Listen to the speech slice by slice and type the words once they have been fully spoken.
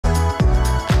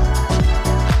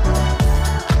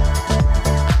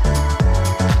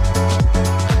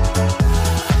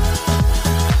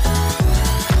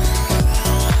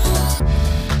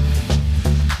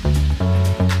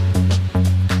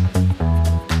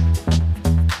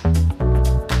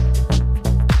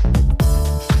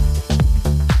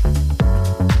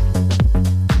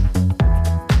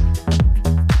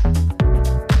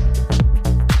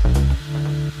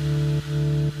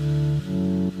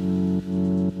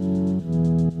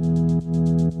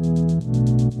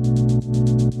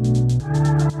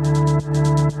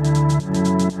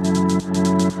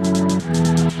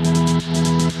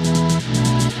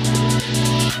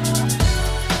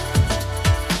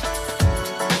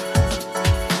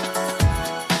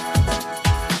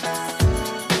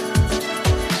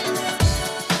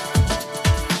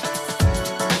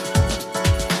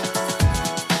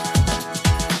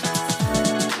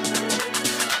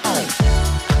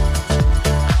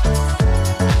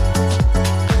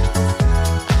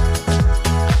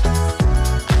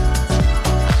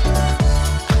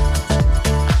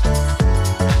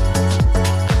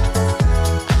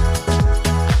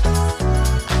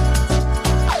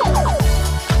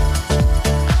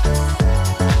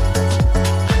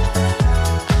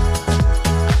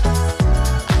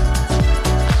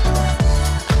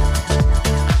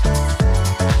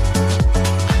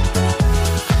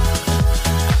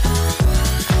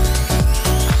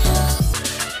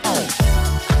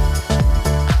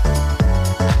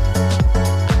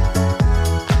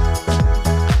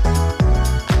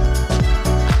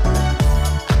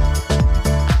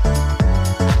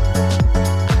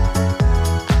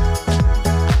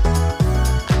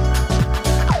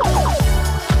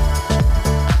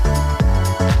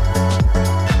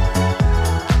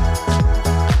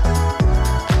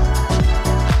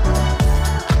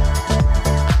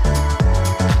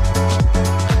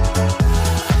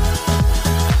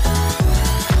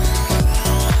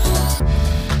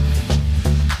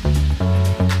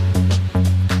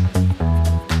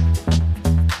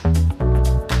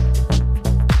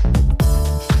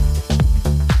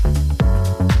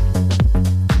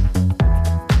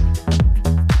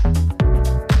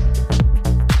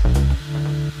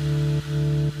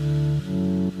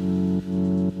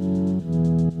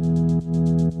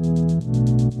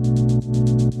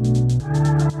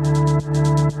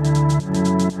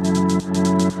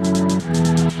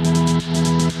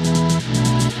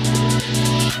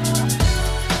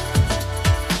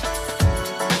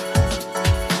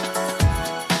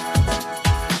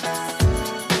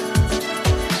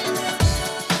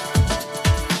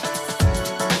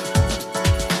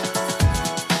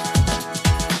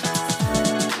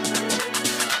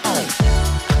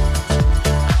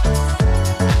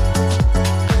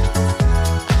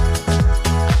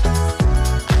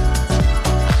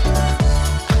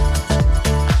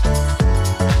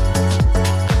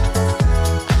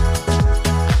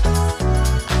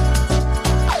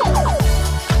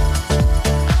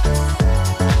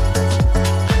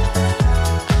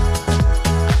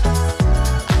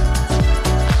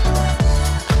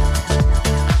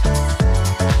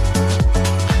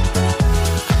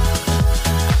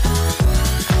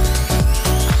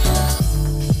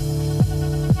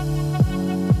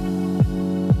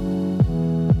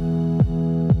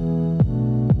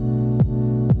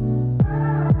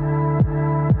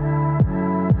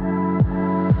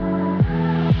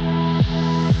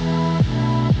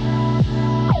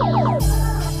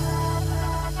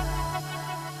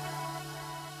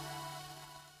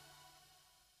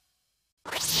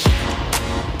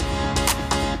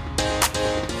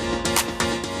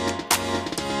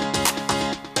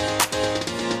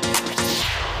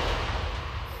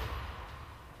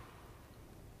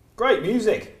great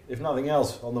music, if nothing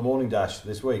else, on the Morning Dash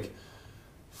this week.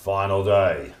 Final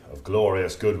day of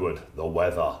glorious Goodwood. The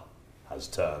weather has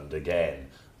turned again.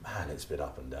 Man, it's been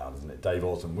up and down, isn't it? Dave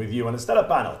Orton with you and a stellar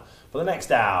panel for the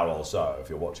next hour or so, if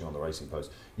you're watching on the Racing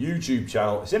Post YouTube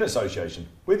channel. It's in association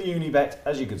with Unibet,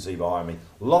 as you can see behind me.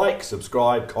 Like,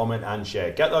 subscribe, comment and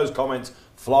share. Get those comments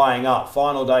flying up.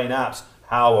 Final day naps.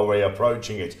 How are we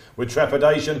approaching it? With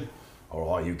trepidation, or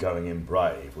are you going in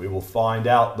brave? We will find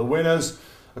out the winners,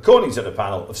 according to the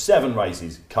panel, of 7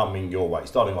 races coming your way,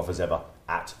 starting off as ever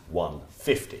at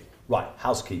 150. Right,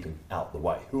 housekeeping out the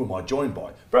way. Who am I joined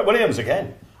by? Brett Williams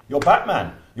again. You're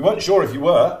Batman. You weren't sure if you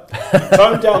were. You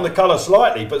toned down the colour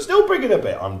slightly, but still bringing a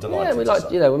bit. I'm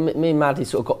delighted. Yeah, me and Maddy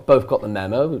sort of both got the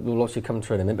memo. We'll obviously come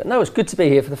through in a minute. But no, it's good to be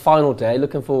here for the final day.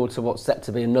 Looking forward to what's set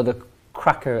to be another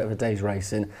cracker of a day's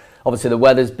racing. Obviously, the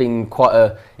weather's been quite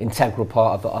an integral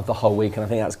part of the whole week, and I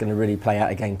think that's going to really play out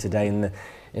again today in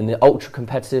the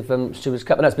ultra-competitive Stewards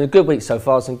Cup. And it's been a good week so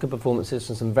far, some good performances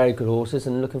and some very good horses,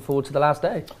 and looking forward to the last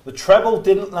day. The treble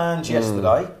didn't land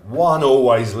yesterday. One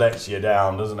always lets you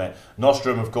down, doesn't it?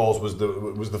 Nostrum, of course, was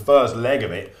the first leg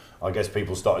of it. I guess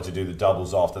people started to do the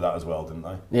doubles after that as well, didn't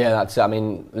they? Yeah, that's it. I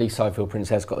mean, Lee Sifield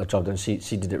Princess got the job done. She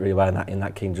did it really well in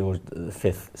that King George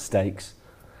V Stakes.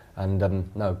 And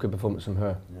no, good performance from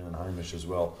her. Yeah, and Hamish as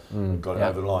well. Got it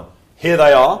over the line. Here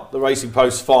they are, the Racing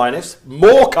Post's finest.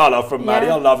 More colour from Maddy,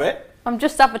 I love it. I'm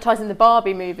just advertising the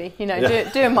Barbie movie,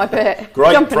 doing my bit.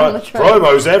 Great jumping on the train.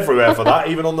 Promos everywhere for that,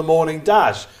 even on the Morning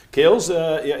Dash. Keels,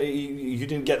 you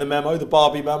didn't get the memo, the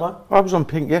Barbie memo? I was on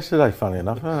pink yesterday, funny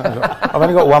enough. I've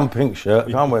only got one pink shirt.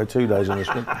 I can't wear it 2 days on the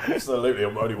sprint. Absolutely,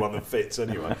 I'm the only one that fits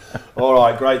anyway. All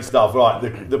right, great stuff.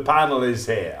 Right, the panel is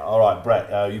here. All right,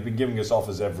 Brett, you've been giving us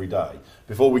offers every day.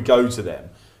 Before we go to them,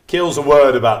 Keels, a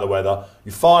word about the weather.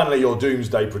 Your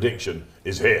doomsday prediction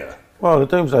is here. Well, the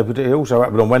doomsday prediction also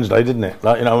happened on Wednesday, didn't it?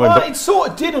 It sort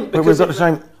of didn't. But we've got the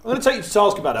same. I'm going to take you to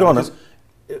task about that because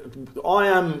I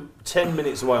am 10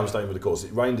 minutes away. I'm staying with the course.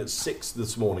 It rained at 6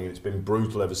 this morning and it's been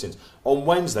brutal ever since. On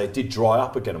Wednesday, it did dry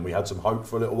up again and we had some hope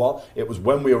for a little while. It was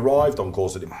when we arrived on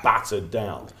course that it battered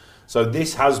down. So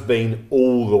this has been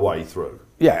all the way through.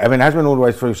 Yeah, I mean, it has been all the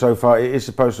way through so far. It is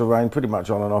supposed to rain pretty much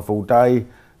on and off all day.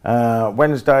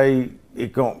 Wednesday,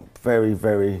 it got very,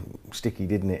 very sticky,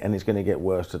 didn't it? And it's going to get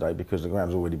worse today because the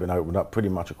ground's already been opened up pretty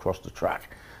much across the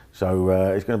track. So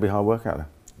it's going to be hard work out there.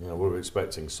 Yeah, we're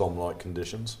expecting Somme-like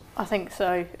conditions. I think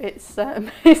so. It's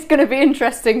going to be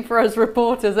interesting for us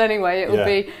reporters anyway. It will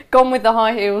be gone with the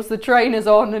high heels, the trainers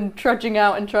on and trudging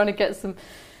out and trying to get some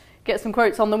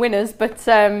quotes on the winners. But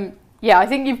I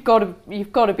think you've got to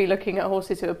be looking at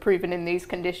horses who are proven in these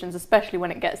conditions, especially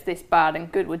when it gets this bad.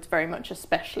 And Goodwood's very much a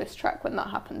specialist track when that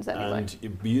happens anyway.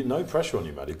 And no pressure on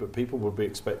you, Maddy, but people will be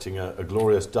expecting a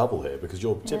glorious double here because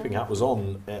your tipping hat was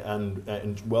on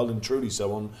and well and truly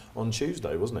so on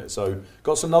Tuesday, wasn't it? So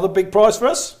got another big prize for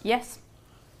us? Yes.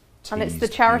 And it's the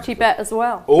charity bet as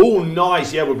well. Oh,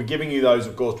 nice. Yeah, we'll be giving you those,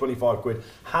 of course. 25 quid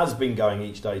has been going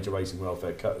each day to Racing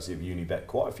Welfare, courtesy of Unibet.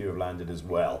 Quite a few have landed as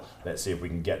well. Let's see if we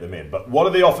can get them in. But what are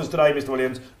the offers today, Mr.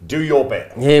 Williams? Do your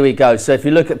bit. Here we go. So if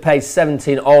you look at page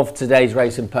 17 of today's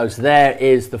Racing Post, there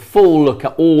is the full look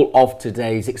at all of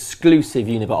today's exclusive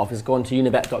Unibet offers. Go on to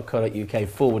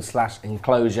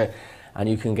unibet.co.uk/enclosure. And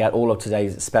you can get all of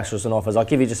today's specials and offers. I'll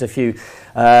give you just a few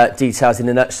details in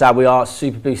a nutshell. We are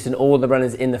super boosting all the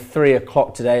runners in the 3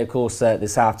 o'clock today, of course,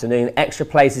 this afternoon. Extra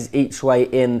places each way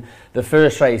in the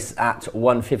first race at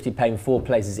 150, paying 4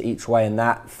 places each way in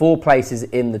that. 4 places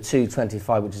in the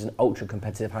 225, which is an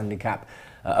ultra-competitive handicap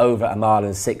over a mile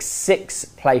and 6. 6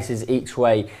 places each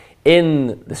way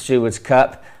in the Stewards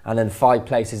Cup, and then 5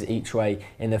 places each way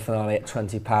in the finale at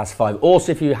 5:20.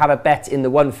 Also, if you have a bet in the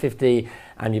 150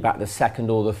 and you back the second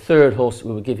or the third horse,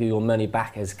 we will give you your money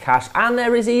back as cash. And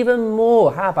there is even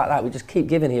more. How about that? We just keep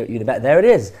giving here at Unibet. There it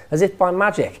is, as if by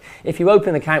magic. If you open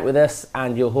an account with us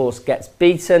and your horse gets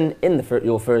beaten in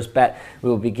your first bet, we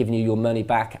will be giving you your money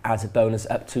back as a bonus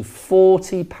up to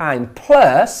 £40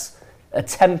 plus a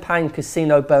 £10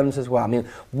 casino bonus as well. I mean,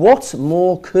 what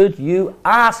more could you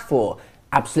ask for?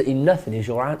 Absolutely nothing is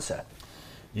your answer.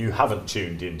 You haven't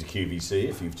tuned into QVC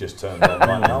if you've just turned on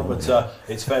right now, but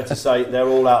it's fair to say they're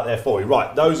all out there for you.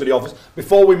 Right, those are the offers.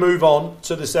 Before we move on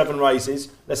to the 7 races,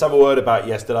 let's have a word about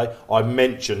yesterday. I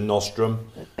mentioned Nostrum.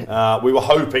 We were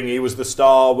hoping he was the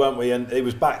star, weren't we? And he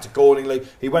was backed accordingly.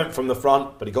 He went from the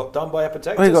front, but he got done by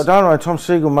Epitectus. Well, he got done right. Tom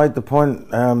Siegel made the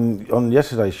point on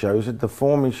yesterday's show. He said the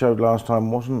form he showed last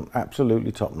time wasn't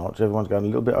absolutely top-notch. Everyone's going a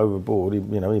little bit overboard. He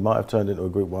might have turned into a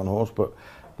Group 1 horse, but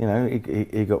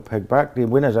he got pegged back. The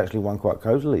winners actually won quite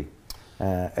cosily.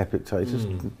 Epictetus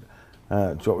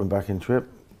dropping back in trip.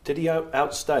 Did he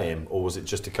outstay him, or was it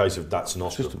just a case of that's an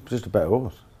Oscar? Just a better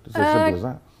horse. It's as simple as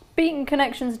that. Beaten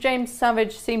Connections, James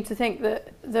Savage seemed to think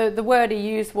that the word he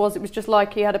used was it was just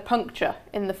like he had a puncture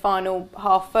in the final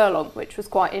half furlong, which was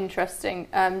quite interesting,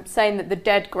 saying that the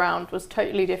dead ground was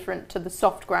totally different to the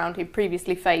soft ground he'd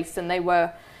previously faced, and they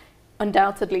were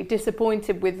undoubtedly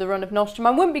disappointed with the run of Nostrum.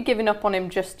 I wouldn't be giving up on him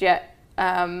just yet,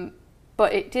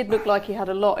 but it did look like he had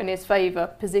a lot in his favour,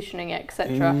 positioning,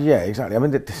 etc. Yeah, exactly. I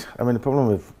mean, the problem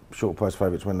with short price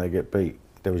favourites when they get beat,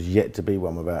 there was yet to be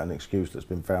one without an excuse that's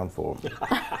been found for them.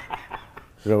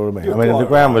 You know what I mean? The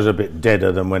ground was a bit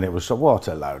deader than when it was. So what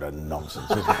a load of nonsense!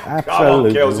 Isn't it? Absolutely Come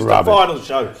on, Kills, it's the final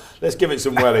show. Let's give it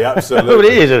some welly. Absolutely. But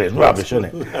it is, isn't it? It's rubbish, isn't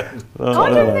it? I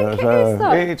don't think it is,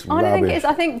 though. It's I don't think it rubbish. is.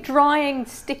 I think drying,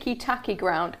 sticky, tacky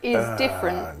ground is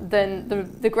different than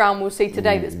the ground we'll see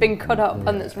today that's been cut up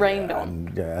and that's rained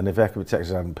on. Yeah, and if Echo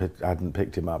Texas hadn't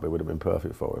picked him up, it would have been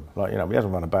perfect for him. Like, he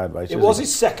hasn't run a bad race. It was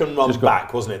his second run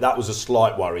back, wasn't it? That was a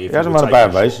slight worry. He hasn't run a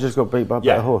bad race. He just got beat by a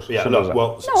better horse. Yeah, look,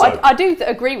 well, no, I do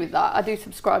agree with that. I do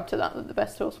subscribe to that the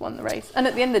best horse won the race. And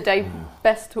at the end of the day,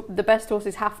 the best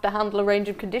horses have to handle a range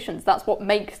of conditions. That's what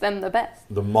makes them the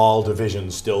best. The mile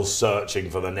division's still searching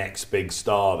for the next big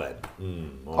star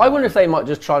then. I wonder if they might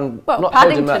just try and not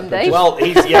Paddington, hold him up, but Dave. Well,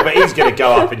 but he's going to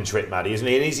go up in trip, Maddy, isn't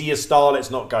he? And is he a star?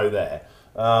 Let's not go there.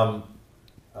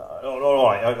 All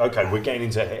right, okay, we're getting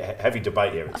into heavy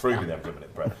debate here. It threw me there for a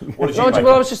minute, Brett. What did you make?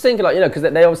 Well, I was just thinking,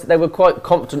 because they were quite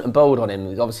confident and bold on him.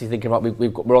 Obviously thinking, right,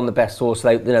 we're on the best horse.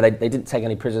 They didn't take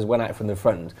any prisoners, went out from the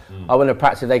front. I wonder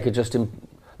perhaps if they could just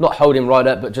not hold him right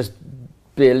up, but just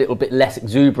be a little bit less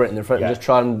exuberant in the front and just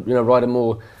try and ride a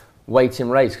more waiting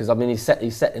race. Because he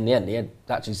set in the end. He had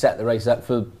actually set the race up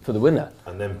for the winner.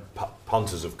 And then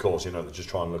punters, of course, they just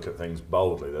try and look at things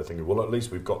boldly. They're thinking, well, at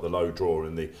least we've got the low draw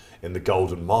in the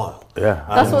Golden Mile. Yeah,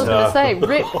 that's what I was going to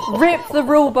say. Rip the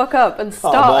rule book up and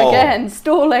start again.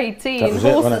 Stall 18.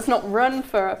 Horse that's not run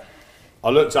for. I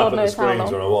looked up at the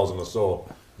screens where I was and I saw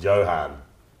Johan.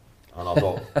 And I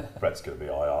thought, Brett's going to be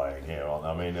eyeing here, aren't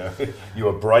I? I mean, you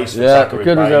were braced for Zachary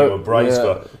Bay, you were braced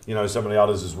for, some of the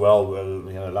others as well,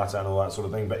 Latan, all that sort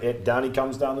of thing. But down he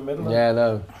comes down the middle. Yeah,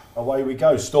 no. Away we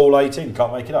go. Stall 18,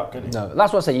 can't make it up, can you? No,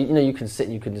 that's what I say. You can sit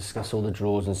and you can discuss all the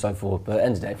draws and so forth. But at the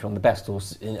end of the day, if you're on the best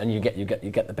horse and you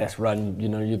get the best run,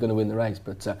 you're going to win the race.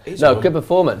 But good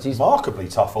performance. He's remarkably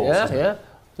tough horse. Yeah.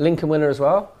 Lincoln winner as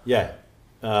well. Yeah.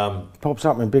 Pops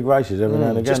up in big races every now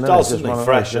and again. Just does, doesn't he?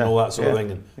 Fresh and all that sort of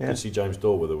thing. And you can see James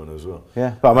Dorr with the winner as well.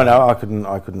 Yeah, but I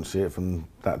couldn't see it from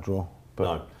that draw. But,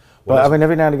 no. Well,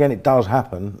 every now and again it does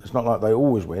happen. It's not like they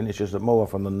always win. It's just that more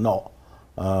often than not,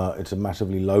 it's a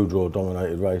massively low draw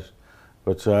dominated race.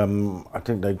 But I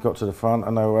think they got to the front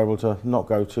and they were able to not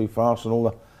go too fast, and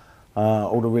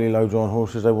all the really low drawn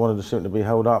horses they wanted to seem to be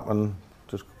held up and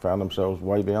just found themselves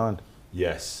way behind.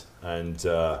 Yes, and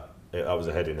that was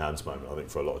a head in hands moment, I think,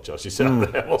 for a lot of judges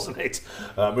out there, wasn't it?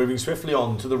 Moving swiftly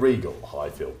on to the Regal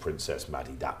Highfield Princess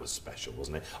Maddy. That was special,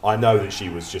 wasn't it? I know that she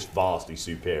was just vastly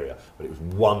superior, but it was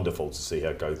wonderful to see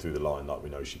her go through the line like we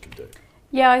know she can do.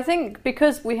 Yeah, I think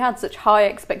because we had such high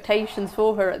expectations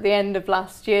for her at the end of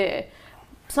last year,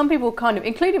 some people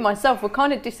including myself, were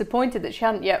kind of disappointed that she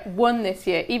hadn't yet won this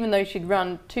year, even though she'd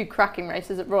run 2 cracking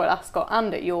races at Royal Ascot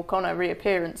and at York on her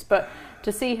reappearance. But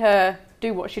to see her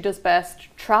do what she does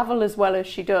best, travel as well as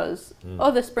she does,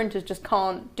 other sprinters just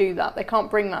can't do that. They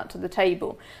can't bring that to the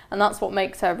table. And that's what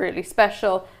makes her really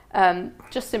special.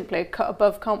 Just simply a cut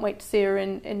above. Can't wait to see her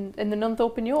in the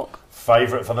Nunthorpe in York.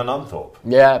 Favourite for the Nunthorpe?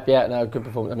 Yeah, no, good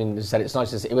performance. I mean, as I said, it's nice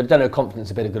to see. It would have done her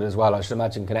confidence a bit of good as well. I should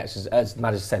imagine Connections, as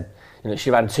Maddy said, she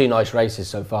ran 2 nice races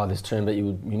so far this term, but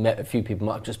you met a few people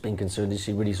might have just been concerned that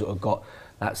she really sort of got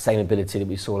that same ability that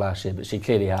we saw last year, but she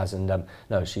clearly has, and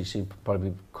she'd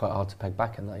probably be quite hard to peg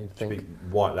back in that, you'd think. She beat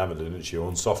White Lammerton, didn't she?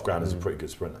 On soft ground is a pretty good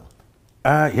sprinter.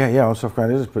 Yeah, on soft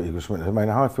ground is a pretty good sprinter. I mean,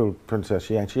 a Highfield Princess,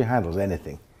 she handles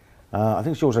anything. I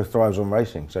think she also thrives on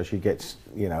racing, so she gets,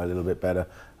 a little bit better.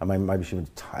 I mean, maybe she was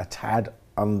a tad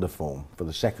under form for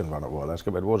the second run at Royal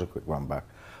Ascot, but it was a quick run back.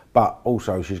 But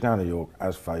also, she's going to York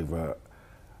as favourite.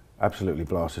 Absolutely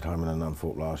blasted home in the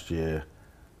Nunthorpe last year.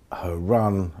 Her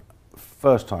run,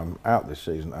 first time out this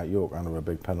season at York under a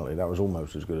big penalty, that was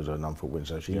almost as good as her Nunthorpe win.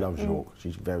 So she loves York.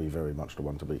 She's very, very much the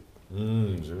one to beat. So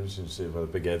interesting to see whether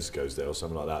Big Ed's goes there or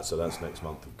something like that. So that's next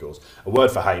month, of course. A word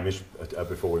for Hamish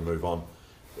before we move on.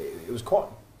 It was quite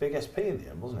big SP in the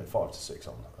end, wasn't it? 5 to 6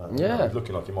 on.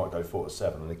 Looking like he might go 4 to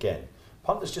 7. And again,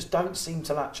 punters just don't seem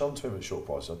to latch onto him at short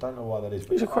price. I don't know why that is.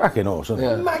 But he's a cracking horse, isn't he?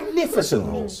 Yeah. Magnificent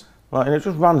horse. Right, and it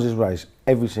just runs his race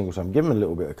every single time. Give him a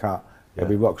little bit of cut, he'll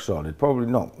be rock solid. Probably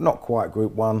not quite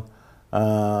Group 1,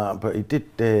 but he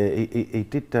did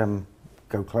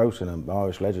go close in an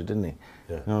Irish Ledger, didn't he?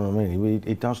 Yeah. You know what I mean?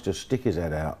 He does just stick his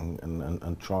head out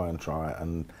and try it,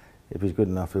 and if he's good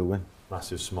enough, he'll win.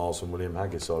 Massive smiles from William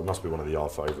Haggis, so it must be one of the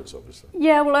yard favourites, obviously.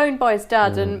 Yeah, well, owned by his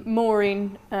dad, and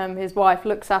Maureen, his wife,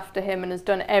 looks after him and has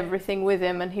done everything with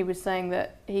him. And he was saying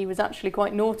that he was actually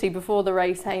quite naughty before the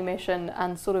race, Hamish,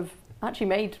 and sort of actually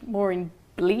made Maureen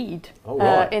bleed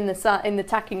in the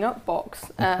tacking up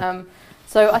box.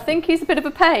 So I think he's a bit of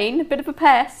a pain, a bit of a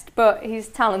pest, but he's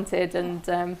talented,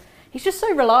 and he's just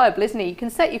so reliable, isn't he? You can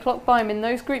set your clock by him in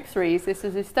those Group 3s. This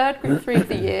is his third Group 3 of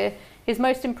the year. His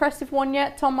most impressive one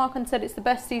yet. Tom Marquand said it's the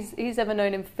best he's ever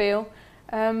known him feel.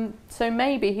 So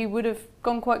maybe he would have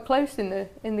gone quite close in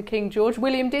the King George.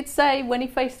 William did say when he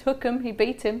faced Hookham, he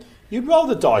beat him. You'd roll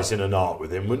the dice in an art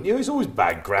with him, wouldn't you? He's always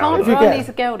bad ground. Can't run, he's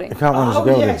a gelding. Can't run as a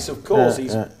gelding. Yes, of course.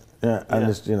 And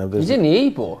there's, he's in the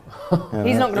Ebor.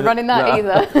 He's not going to run in that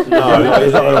either. No,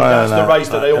 that's the race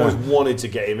that they always wanted to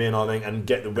get him in, I think, and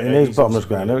get the win. He's bottomless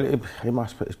ground. He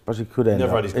must, but he could end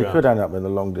up. He could end up in the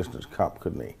long distance cup,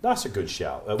 couldn't he? That's a good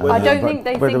shout. I don't think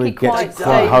they think he quite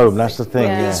stays home. That's the thing.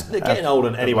 They're getting old,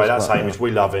 and anyway, that's Hamish. We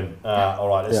love him. All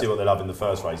right, let's see what they love in the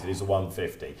first race. It is the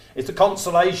 150. It's the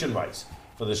consolation race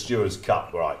for the Stewards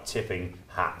Cup. Right, tipping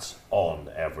hats on,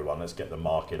 everyone. Let's get the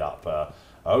market up.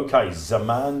 Okay,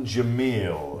 Zaman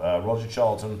Jamil, Roger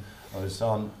Charlton, his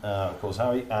son, of course,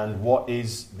 Harry. And what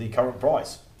is the current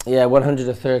price? Yeah,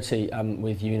 130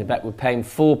 with Unibet. We're paying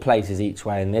 4 places each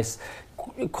way in this.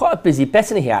 Quite a busy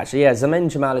betting here, actually. Yeah, Zaman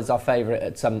Jamal is our favourite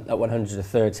at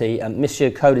 130. Monsieur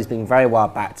Cody's been very well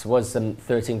backed. Was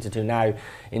 13-2 now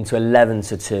into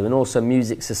 11-2, and also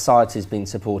Music Society's been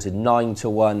supported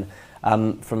 9-1.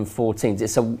 From 14.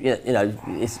 It's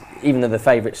it's even though the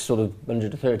favourite's sort of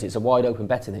 130, it's a wide open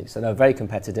betting league. So no, very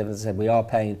competitive. As I said, we are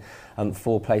paying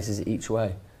 4 places each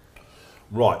way.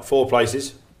 Right, 4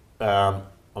 places. I'm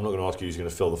not going to ask you who's going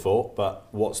to fill the 4, but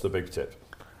what's the big tip?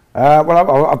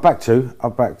 Well, I've backed 2.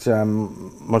 I've backed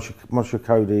Monsieur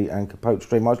Cody and Capote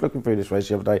Stream. I was looking through this race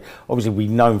the other day. Obviously,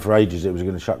 we've known for ages it was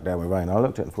going to shut down with rain. I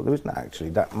looked at it and thought there isn't actually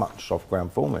that much soft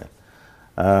ground form here.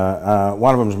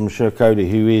 One of them is Monsieur Cody,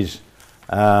 who is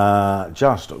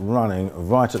just running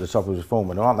right at the top of his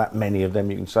form, and there aren't that many of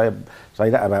them. You can say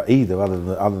that about either, other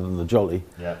than the Jolly.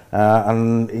 Yeah.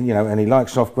 And he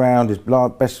likes soft ground. His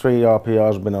best 3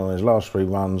 RPRs have been on his last 3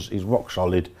 runs. He's rock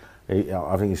solid.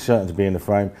 I think he's certain to be in the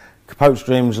frame. Capote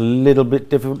Stream's a little bit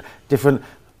different.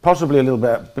 Possibly a little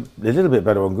bit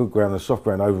better on good ground than soft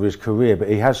ground over his career, but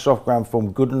he has soft ground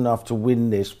form good enough to win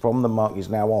this from the mark he's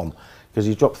now on. Because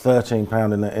he's dropped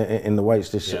 £13 in the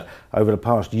weights over the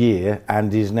past year,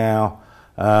 and is now,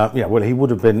 he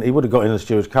would have got in the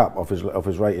Stewards Cup off his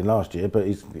rating last year, but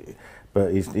he's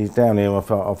down here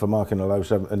off a mark in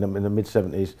the mid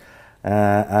 70s,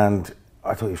 and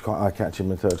I thought he was quite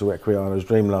eye-catching in third to Equiano's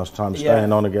Dream last time,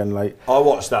 staying on again late. I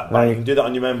watched that, but you can do that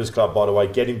on your members club, by the way.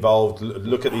 Get involved,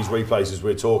 look at these replays as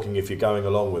we're talking if you're going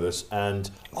along with us, and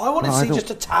I want to see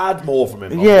just a tad more from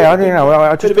him. Yeah, I don't know.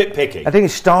 I just a bit picky. I think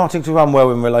he's starting to run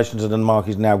well in relation to the mark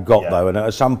he's now got, though, and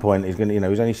at some point he's going to,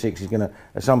 he's only 6. He's going to,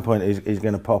 at some point, he's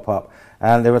going to pop up.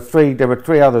 And there were three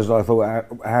others that I thought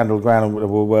handled ground and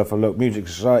were worth a look. Music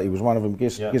Society was one of them.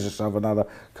 Gives herself another.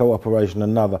 Cooperation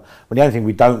another. But the only thing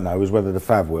we don't know is whether the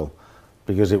Fav will,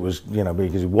 because it was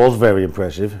very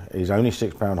impressive. He's only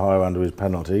 £6 higher under his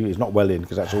penalty. He's not well in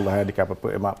because that's all the handicapper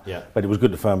put him up. Yeah. But it was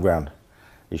good to firm ground.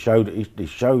 He showed. It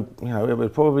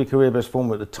was probably career best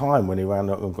form at the time when he ran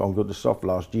on good to soft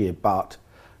last year. But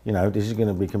this is going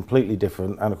to be completely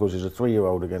different. And of course, he's a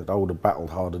 3-year-old against older,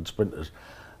 battle-hardened sprinters.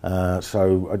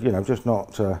 Just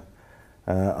not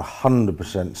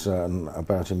 100% certain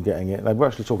about him getting it. They were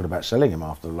actually talking about selling him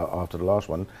after the last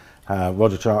one.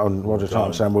 Roger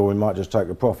Charlton saying, well, we might just take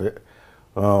the profit,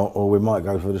 or we might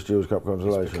go for the Stewards Cup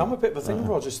consolation. It's become a bit of a thing.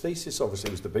 Roger's thesis obviously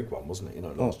was the big one, wasn't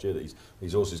it? Last year that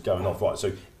these horses going off. Right,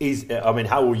 so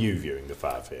how are you viewing the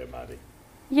Fav here, Maddy?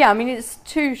 Yeah, I mean, it's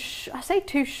too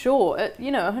short. At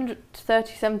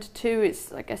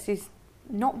 137-2, I guess he's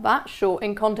not that short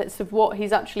in context of what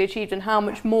he's actually achieved and how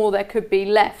much more there could be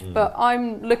left. But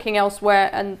I'm looking elsewhere,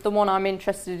 and the one I'm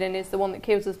interested in is the one that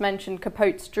Keels has mentioned,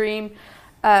 Capote's Dream.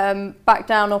 Back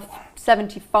down off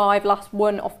 75, last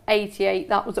one off 88.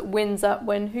 That was at Windsor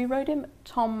when who rode him?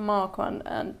 Tom Marquand,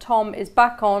 and Tom is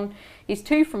back on. He's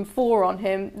 2 from 4 on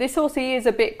him. This horse, he is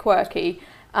a bit quirky,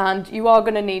 and you are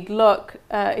going to need luck.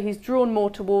 He's drawn more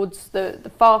towards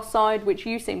the far side, which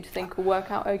you seem to think will work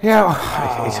out okay.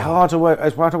 Yeah, it's hard to work.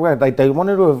 It's hard to work. They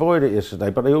wanted to avoid it yesterday,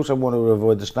 but they also wanted to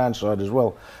avoid the stand side as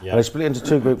well. Yeah. They split into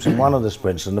two groups in one of the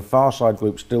sprints, and the far side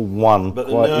group still won. But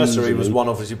the nursery easily. Was won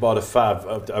obviously by the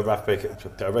Fab, a red pick at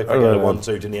a 1-2,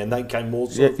 didn't he? And they came more.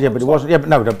 Yeah, but it wasn't. Yeah, but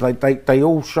no, they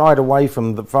all shied away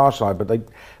from the far side,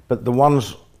 but the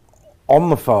ones on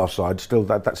the far side still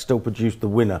that still produced the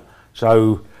winner.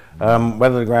 So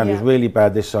whether the ground is really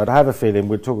bad this side, I have a feeling,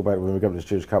 we'll talk about it when we go to the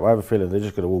Stewards Cup, I have a feeling they're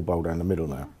just going to all bowl down the middle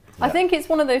now. I think it's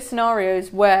one of those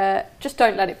scenarios where just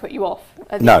don't let it put you off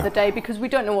at the end of the day, because we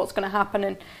don't know what's going to happen.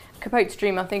 And Capote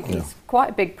Stream, I think, is quite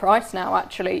a big price now,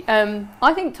 actually.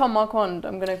 I think Tom Marquand,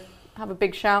 I'm going to have a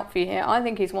big shout for you here. I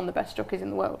think he's one of the best jockeys in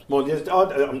the world. Well, yes,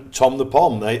 Tom the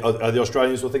Pom, the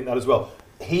Australians will think that as well.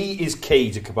 He is key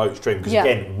to Capote Stream, because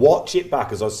again, watch it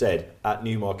back, as I said, at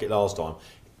Newmarket last time.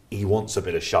 He wants a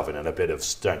bit of shoving and a bit of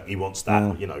strength. He wants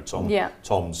that,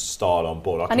 Tom's style on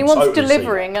board. And he wants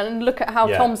delivering. And look at how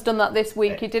Tom's done that this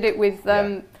week. He did it with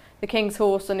the King's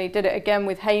Horse, and he did it again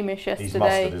with Hamish yesterday. He's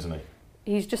mustard, isn't he?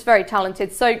 He's just very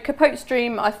talented. So Capote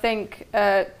Stream, I think,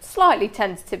 slightly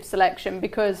tentative selection,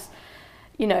 because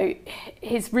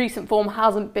his recent form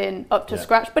hasn't been up to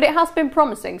scratch, but it has been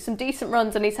promising. Some decent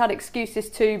runs, and he's had excuses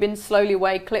too, been slowly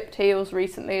away, clipped heels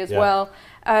recently as well.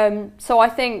 So I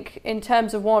think in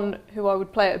terms of one who I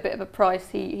would play at a bit of a price,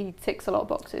 he ticks a lot of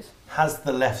boxes. Has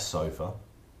the left sofa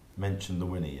mentioned the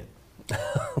winner yet?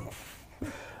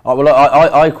 Well,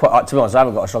 I quite, to be honest, I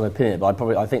haven't got a strong opinion, but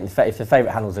I think if the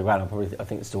favourite handles the ground, I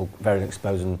think it's still very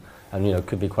exposed and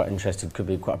could be quite interested, could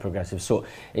be quite a progressive sort.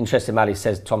 Interesting, Maddy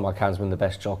says Tom Marquand's one of the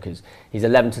best jockeys. He's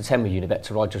 11-10 with Unibet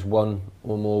to ride just one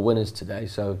or more winners today,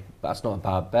 so that's not a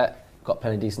bad bet. Got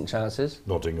plenty of decent chances.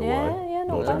 Nodding away.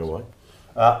 Nodding away.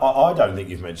 I don't think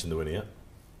you've mentioned the winner yet.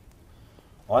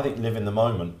 I think Live in the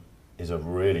Moment is a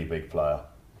really big player.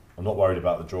 I'm not worried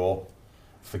about the draw.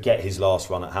 Forget his last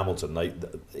run at Hamilton.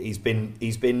 He's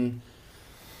been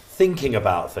thinking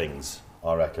about things,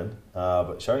 I reckon.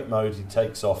 But Sherrick Mode, he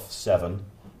takes off 7.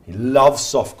 He loves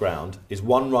soft ground. His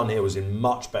one run here was in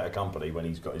much better company when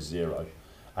he's got his 0.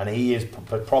 And he is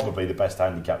probably the best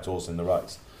handicapped horse in the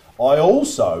race. I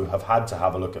also have had to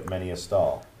have a look at Many a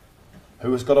Star,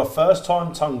 who has got a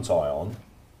first-time tongue-tie on,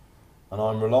 and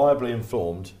I'm reliably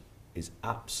informed is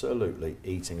absolutely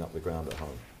eating up the ground at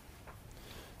home.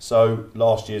 So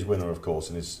last year's winner, of course,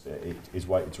 and is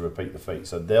waiting to repeat the feat.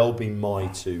 So they'll be my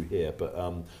two here, but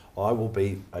I will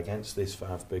be against this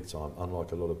Fav big time,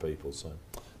 unlike a lot of people. So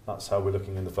that's how we're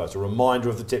looking in the first. A reminder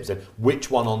of the tips then.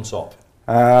 Which one on top?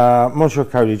 Monsieur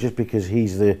Cody, just because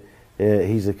he's the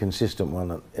consistent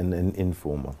one in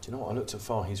form. Do you know what? I looked at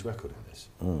Fahey's record in this.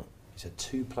 He's had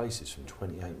 2 places from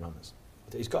 28 runners.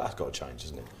 That's got to change,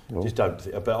 isn't it? Oh. Just don't.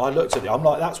 But I looked at it. I'm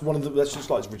like, that's just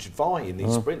like Richard Fahey in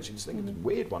these sprints. You just think it's a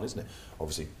weird one, isn't it?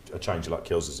 Obviously, a change like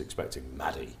Kills is expecting.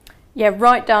 Maddy. Yeah,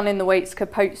 right down in the weights,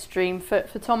 Capote Stream for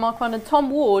Tom Marquand and Tom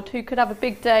Ward, who could have a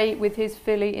big day with his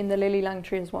filly in the Lillie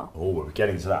Langtry as well. Oh, we're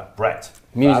getting to that. Brett.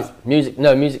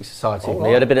 Music Society.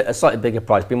 He had a slightly bigger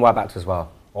price, been well backed as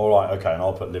well. All right, okay, and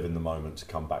I'll put Live in the Moment to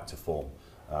come back to form.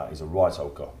 He's a right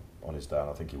old guy on his down.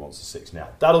 I think he wants a 6 now.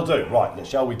 That'll do. Right,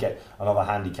 shall we get another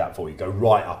handicap for you? Go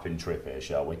right up in trip here,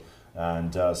 shall we?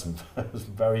 And some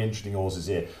very interesting horses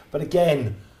here. But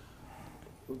again,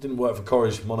 it didn't work for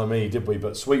Corrish Mon Ami, did we?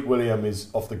 But Sweet William is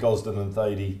off the Gosden and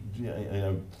Thady,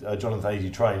 John and Thady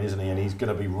train, isn't he? And he's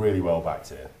going to be really well backed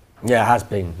here. Yeah, it has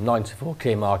been. 9-4,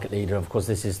 clear market leader. Of course,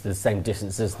 this is the same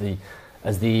distance as the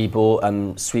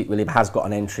Ebor. Sweet William has got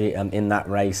an entry in that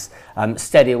race.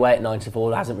 Steady away at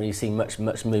 9-4, hasn't really seen much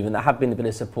movement. There have been a bit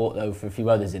of support though for a few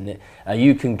others in it.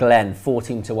 Yukon Glen,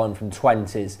 14-1 from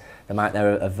 20s. The mount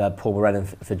there of Paul Morenon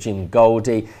for Jim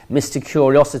Goldie. Mr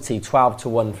Curiosity,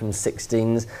 12-1 from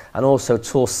 16s, and also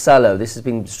Torcello. This has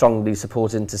been strongly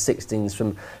supported into 16s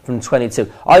from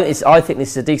 22. I think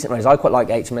this is a decent race. I quite like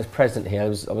HMS President here. I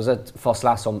was at Foss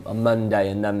Lass on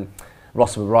Monday, and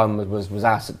Ross Ryan was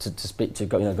asked to speak to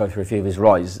go through a few of his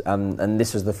rides, and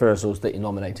this was the first horse that he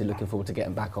nominated. Looking forward to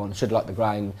getting back on. Should like the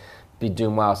ground, be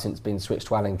doing well since being switched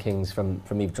to Alan Kings from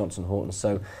Eve Johnson Horton.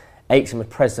 So HMS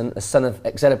President, a son of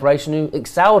Excelebration, who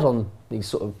excelled on these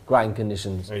sort of ground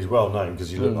conditions. He's well known because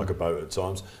he looked like a boat at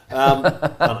times.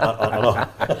 I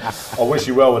wish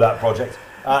you well with that project.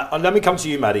 And let me come to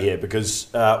you, Maddy, here, because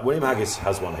William Haggis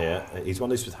has one here. He's won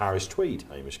this with Harris Tweed,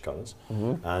 Hamish Colours,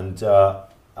 and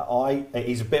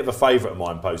he's a bit of a favourite of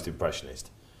mine,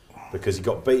 post-impressionist, because he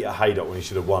got beat at Haydock when he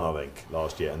should have won, I think,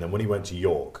 last year. And then when he went to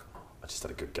York, I just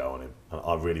had a good go on him. And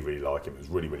I really, really like him. It was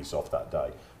really, really soft that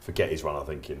day. Forget his run, I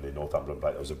think, in the Northumberland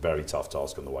Plate. That was a very tough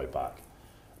task on the way back.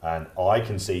 and I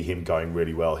can see him going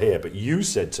really well here. But you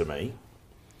said to me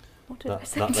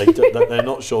that they're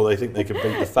not sure they think they can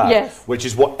beat the Fab, yes. which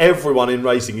is what everyone in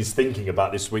racing is thinking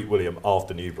about this Sweet William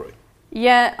after Newbury.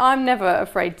 Yeah, I'm never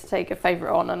afraid to take a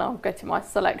favourite on, and I'll go to my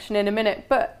selection in a minute.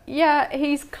 But yeah,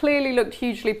 he's clearly looked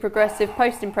hugely progressive.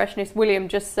 Post-impressionist William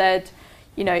just said,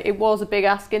 you know, it was a big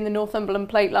ask in the Northumberland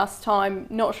Plate last time.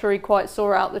 Not sure he quite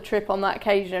saw out the trip on that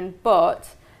occasion, but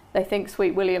they think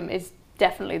Sweet William is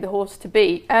definitely the horse to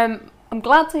beat. I'm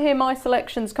glad to hear my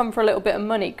selections come for a little bit of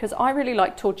money, because I really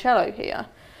like Torcello here.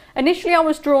 Initially, I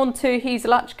was drawn to He's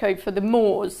Lachko for the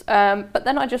Moors, but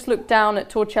then I just looked down at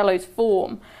Torcello's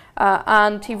form,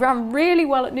 and he ran really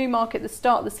well at Newmarket at the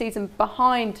start of the season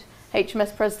behind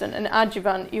HMS President and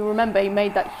Adjuvant. You remember he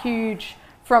made that huge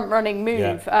front-running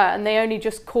move, and they only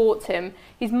just caught him.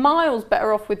 He's miles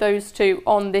better off with those two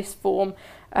on this form.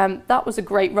 That was a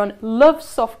great run. Loves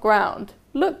soft ground.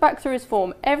 Look back through his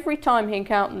form. Every time he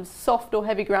encounters soft or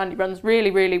heavy ground, he runs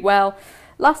really, really well.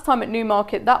 Last time at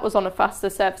Newmarket, that was on a faster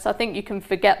surface. I think you can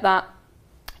forget that.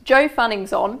 Joe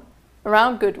Fanning's on,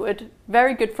 around Goodwood.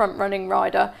 Very good front-running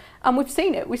rider. And we've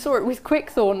seen it. We saw it with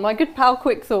Quickthorn, my good pal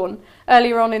Quickthorn,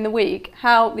 earlier on in the week,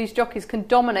 how these jockeys can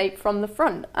dominate from the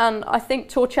front. And I think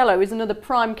Torcello is another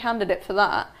prime candidate for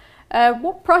that.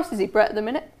 What price is he, Brett, at the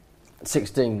minute?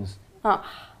 16s.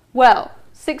 Well,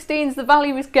 16's the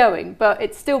value is going, but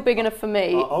it's still big enough for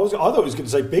me. I thought he was going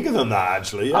to say bigger than that,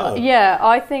 actually. Yeah, yeah,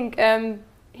 I think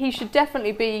he should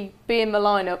definitely be in the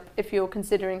lineup if you're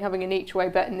considering having an each-way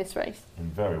bet in this race.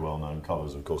 In very well-known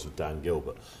colours, of course, of Dan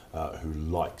Gilbert, who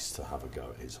likes to have a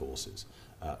go at his horses.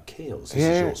 Keels, this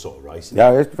is your sort of race.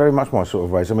 Yeah, it's very much my sort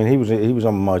of race. I mean, he was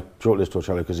on my shortlist,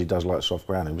 Torcello, because he does like soft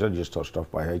ground. He was only just touched off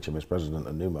by HMS President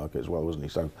at Newmarket as well, wasn't he?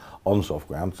 So on soft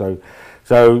ground. So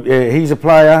he's a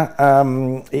player.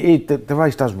 The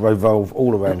race does revolve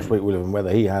all around Sweet William and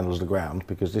whether he handles the ground,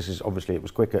 because this is obviously, it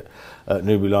was quick at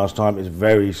Newbury last time. It's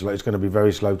very slow. It's going to be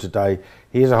very slow today.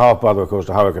 He is a half brother, of course,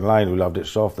 to Hurricane Lane, who loved it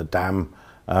soft. The Dam,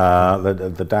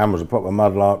 the Dam was a proper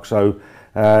mudlark. So.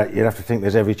 You'd have to think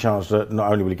there's every chance that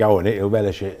not only will he go on it, he'll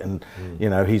relish it, and you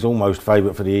know, he's almost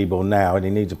favourite for the E-Ball now, and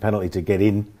he needs a penalty to get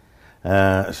in.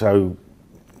 So,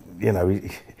 you know,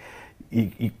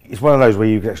 it's one of those where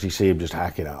you can actually see him just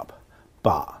hacking up.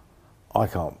 But I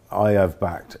have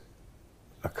backed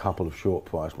a couple of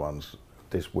short-priced ones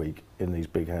this week in these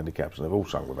big handicaps, and they've all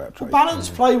sung without trade. Well,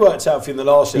 Balanced Play worked out for you in the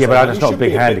last year. Yeah, but that's not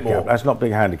big handicap. That's not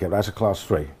big handicap. That's a class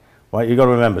 3. Right? You've got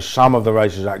to remember, some of the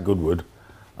races at Goodwood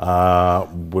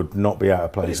would not be out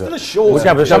of place. But it's still a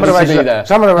short. Some of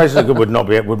the races at Goodwood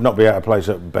would not be out of place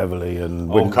at Beverley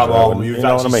and. Oh, come on! You've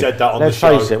actually said that on the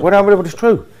show. Let's face it. Well, no, but it's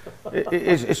true.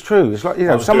 It's true. It's like, you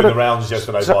know, some of the rounds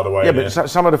yesterday, by the way. Yeah, but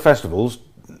some of the festivals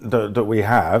that we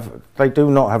have, they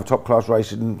do not have top class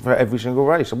racing for every single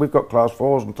race, and we've got class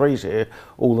 4s and 3s here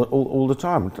all the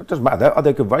time. It doesn't matter.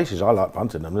 They're good races. I like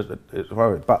punting them.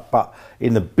 But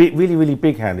in the really, really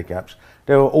big handicaps,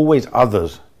 there are always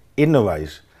others in the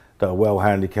race that are well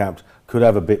handicapped, could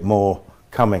have a bit more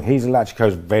coming. He's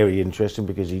Lachko's very interesting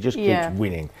because he just keeps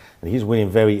winning, and he's winning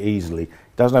very easily.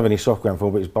 Doesn't have any soft ground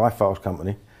form, but he's by fast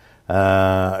company.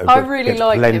 I really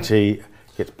like him.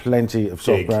 Gets plenty of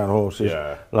soft ground horses,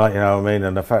 like, you know what I mean,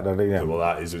 and the fact that, you know, well,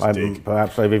 that is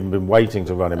perhaps they've even been waiting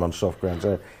to run him on soft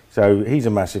ground. So he's a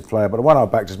massive player. But the one I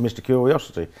backed is Mr.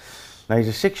 Curiosity. Now he's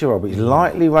a 6-year-old, but he's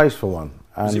lightly raced for one.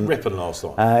 Was it Ripon last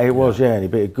time? It was, and he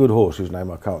beat a good horse whose name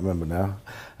I can't remember now.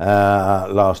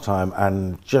 Last time,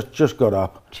 and just got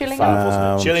up.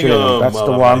 Chillingham. Chillingham. That's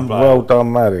the one. Well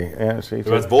done, Maddy. Yeah, see,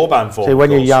 who has Vauban for? See,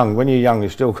 when you're young,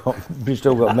 you've still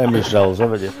got memory cells,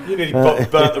 haven't you? You nearly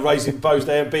burnt the racing post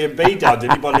A&B down,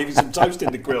 didn't you? By leaving some toast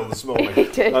in the grill this morning.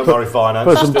 Don't worry, finance.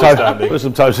 Put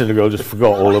some toast in the grill. Just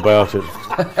forgot all about it.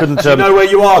 Couldn't turn. You know where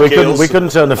you are, Keels? We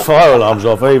couldn't turn the fire alarms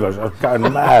off either. I was going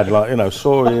mad, like, you know,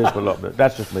 sore ears for a lot.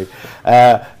 That's just me.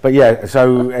 But yeah.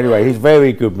 So anyway, he's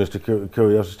very good, Mr.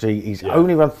 Curiosity. He's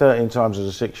only run 13 times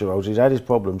as a 6-year-old. He's had his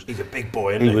problems. He's a big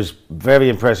boy, isn't he? He was very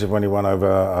impressive when he won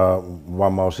over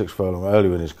 1 mile 6 furlong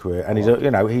earlier in his career, and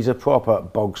he's a proper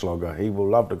bog slogger. He will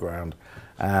love the ground,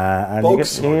 and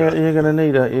you're going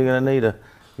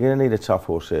to need a tough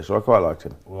horse here. So I quite liked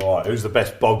him. Right, who's the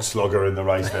best bog slogger in the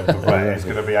race then for Brett? It's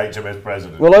going to be HMS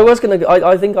President. Well,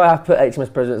 I think I have put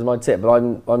HMS President as my tip, but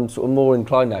I'm sort of more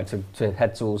inclined now to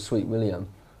head towards Sweet William.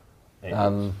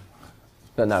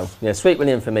 But no, Sweet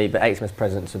William for me, but HMS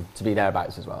President to be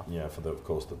thereabouts as well. Yeah, for the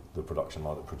production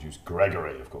line that produced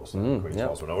Gregory, of course. Queen's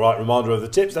Hospital. All right, reminder of the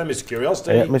tips then, Mr.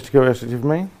 Curiosity. Yeah, Mr. Curiosity for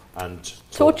me. and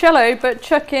Torcello, but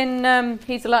chuck in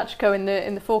Hezalachico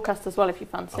in the forecast as well if you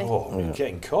fancy. Oh, you're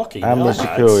getting cocky. And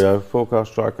Mr. Curio,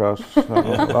 forecast,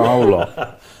 strikecast, a whole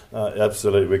lot.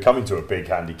 Absolutely. We're coming to a big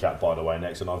handicap, by the way,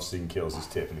 next, and I've seen Kills'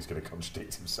 tip, and he's going to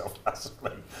contradict himself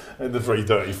massively in the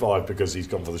 3.35 because he's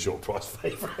gone for the short price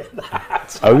favourite in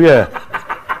that. Oh, yeah.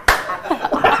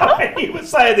 When he was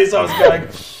saying this, I was going,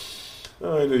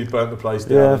 oh, he nearly burnt the place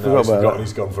down. Yeah, I and forgot about that.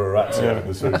 He's gone for a rat in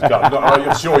the Suez Cup. No,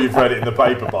 I'm sure you've read it in the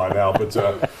paper by now, but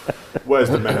where's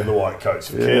the men in the white coats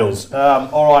for Kills?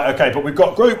 All right, okay, but we've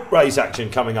got group race action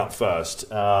coming up first,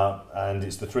 and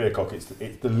it's the 3 o'clock. It's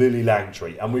the Lillie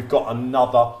Langtry, and we've got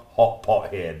another hot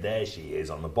pot here. There she is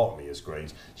on the bottom of your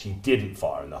screens. She didn't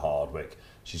fire in the Hardwick.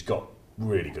 She's got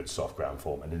really good soft ground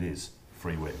form, and it is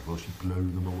free win. Will she blow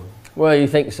them away? Well, you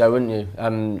think so, wouldn't you?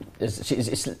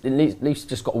 It's at least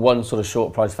just got one sort of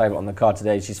short price favourite on the card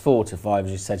today. She's 4-5,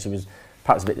 as you said. She was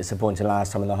perhaps a bit disappointed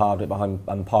last time in the Hardwick behind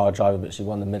Power Driver, but she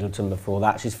won the Middleton before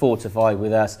that. She's 4-5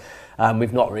 with us.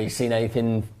 We've not really seen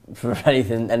anything for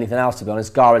anything else, to be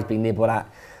honest. Gara's been nibbled at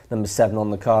number 7 on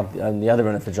the card, and the other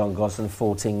runner for John Gosden,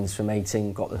 14s from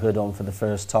 18, got the hood on for the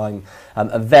first time.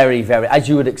 A very, very, as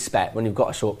you would expect when you've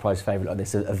got a short price favourite like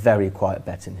this, a very quiet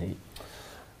betting heat.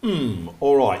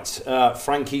 All right.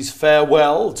 Frankie's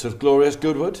farewell to Glorious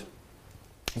Goodwood.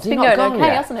 It's been going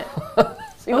okay, hasn't it?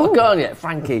 It's not gone yet,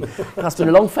 Frankie. That's been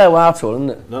a long farewell tour, hasn't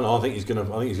it? No, I think he's going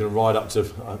to ride up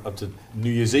to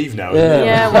New Year's Eve now.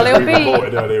 Yeah, well, it'll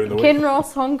be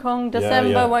Kinross, Hong Kong,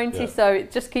 December, won't he? So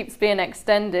it just keeps being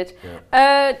extended.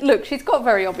 Yeah. Look, she's got a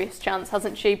very obvious chance,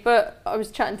 hasn't she? But I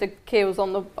was chatting to Keels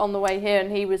on the way here,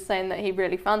 and he was saying that he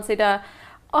really fancied her.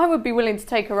 I would be willing to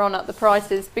take her on at the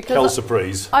prices because Kel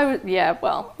Surprise.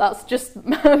 Well, that's just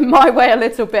my way a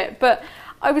little bit, but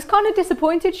I was kind of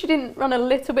disappointed she didn't run a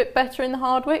little bit better in the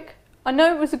Hardwick. I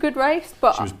know it was a good race,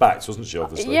 but she was backed, wasn't she?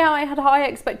 Obviously. Yeah, I had high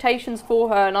expectations for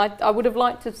her, and I would have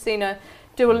liked to have seen her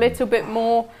do a little bit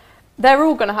more. They're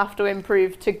all going to have to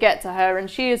improve to get to her, and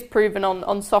she is proven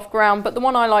on soft ground. But the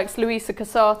one I like is Louisa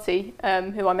Casati,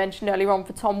 who I mentioned earlier on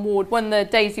for Tom Ward, won the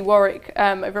Daisy Warwick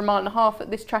over a 1.5 miles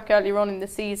at this track earlier on in the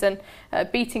season,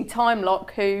 beating Time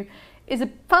Lock, who is a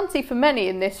fancy for many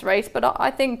in this race. But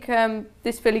I think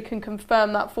this filly can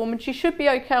confirm that form, and she should be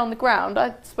okay on the ground.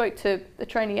 I spoke to the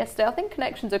trainer yesterday. I think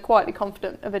Connections are quietly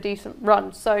confident of a decent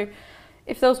run. So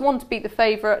if there was one to beat the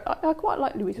favourite, I quite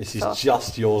like Louisa Casati. This is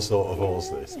just your sort of horse,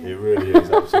 this. It really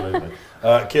is, absolutely.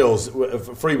 Kills,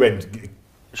 free win,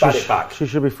 bat it back. She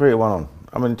should be 3-1 on.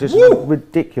 I mean, just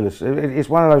ridiculous. It's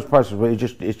one of those prices where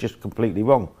it's just completely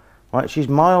wrong. Right? She's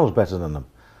miles better than them.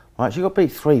 Right? She got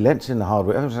beat 3 lengths in the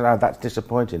Hardwick. I said, that's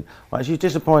disappointing. Right? She's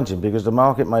disappointing because the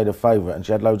market made her favourite and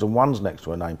she had loads of ones next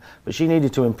to her name. But she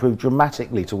needed to improve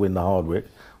dramatically to win the Hardwick.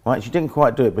 Right, she didn't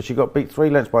quite do it, but she got beat 3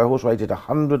 lengths by a horse rated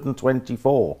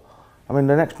 124. I mean,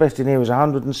 the next best in here was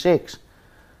 106.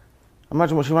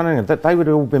 Imagine what she ran in. They would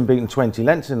have all been beaten 20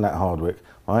 lengths in that Hardwick.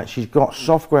 Right, she's got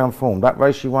soft ground form. That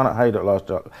race she won at Haydock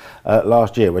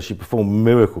last year, where she performed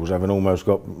miracles, having almost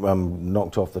got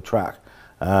knocked off the track,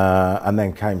 and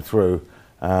then came through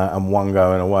and won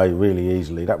going away really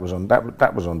easily. That was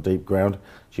on deep ground.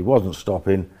 She wasn't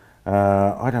stopping.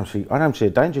 I don't see a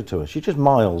danger to her. She's just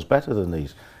miles better than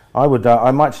these. I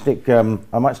might stick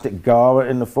Gara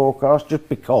in the forecast just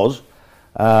because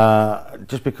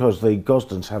the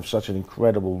Gosdens have such an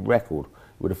incredible record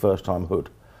with a first-time hood,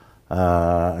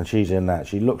 and she's in that.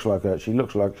 She looks like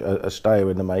a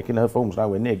stayer in the making. Her form's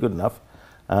nowhere near good enough,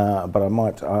 but I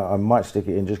might stick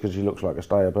it in just because she looks like a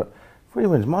stayer. But 3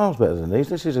 wins miles better than these.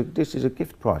 This is a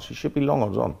gift price. She should be long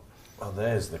odds on. Well,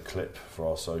 there's the clip for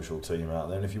our social team out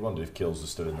there. And if you wonder if Kills is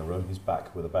still in the room, he's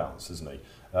back with a bounce, isn't he?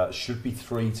 Should be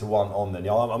 3-1 on then.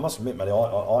 I must admit, Maddy,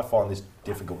 I find this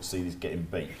difficult to see this getting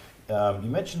beat. You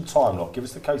mentioned Time Lock. Give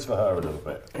us the case for her a little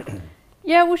bit.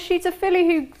 Yeah, well, she's a filly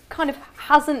who kind of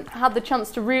hasn't had the chance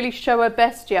to really show her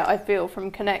best yet, I feel, from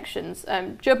Connections.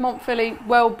 Juddmonte filly,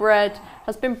 well bred,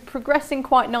 has been progressing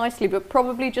quite nicely, but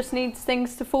probably just needs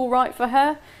things to fall right for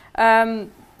her.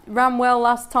 Ran well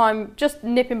last time. Just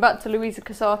nipping back to Louisa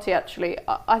Casati, actually,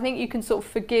 I think you can sort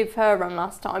of forgive her run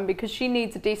last time because she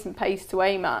needs a decent pace to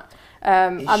aim at.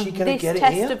 Is she going to get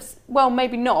it here? Well,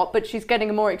 maybe not, but she's getting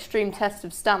a more extreme test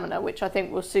of stamina, which I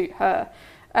think will suit her.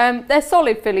 They're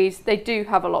solid fillies. They do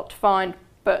have a lot to find,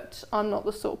 but I'm not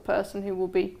the sort of person who will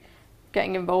be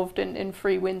getting involved in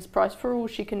free wins price. For all,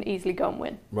 she can easily go and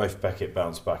win. Rafe Beckett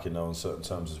bounced back in no uncertain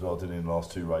terms as well, didn't he, in the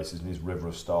last 2 races, and his River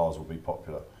of Stars will be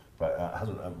popular. But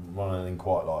hasn't run anything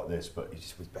quite like this, but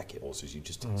with Beckett horses, you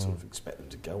just sort of expect them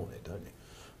to go on it, don't you?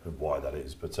 why that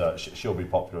is, but she'll be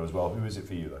popular as well. Who is it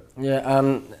for you though?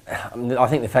 Yeah, I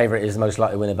think the favourite is the most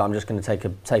likely winner, but I'm just going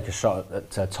to take a shot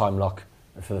at time lock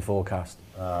for the forecast.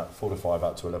 4 to 5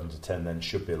 out to 11 to 10 then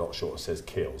should be a lot shorter, says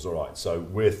Keels. All right, so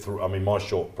we're through. I mean, my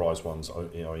short price ones,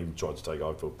 you know, I even tried to take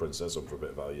Eiffel Princess on for a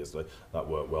bit of value yesterday. That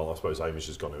worked well. I suppose Hamish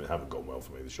has gone in, haven't gone well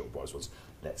for me, the short price ones.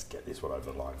 Let's get this one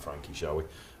over the line, Frankie, shall we?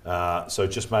 So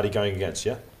just Maddy going against,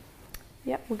 yeah?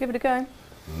 Yep, we'll give it a go.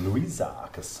 Louisa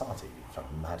Casati from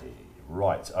Maddy.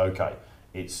 Right, okay.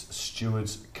 It's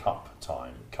Stewards Cup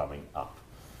time coming up.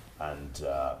 And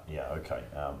yeah, okay.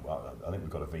 Well, I think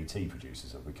we've got a VT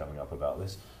producers that will be coming up about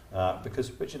this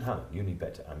because Richard Hannon,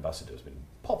 Unibet ambassador, has been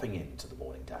popping into the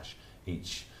morning dash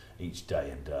each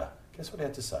day. And guess what he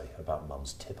had to say about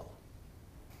Mum's Tipple?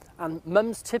 And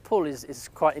Mum's Tipple is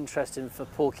quite interesting for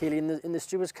Paul Kealy in the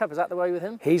Stewards Cup. Is that the way with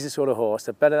him? He's the sort of horse,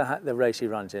 the better the race he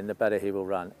runs in, the better he will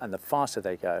run. And the faster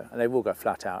they go, and they will go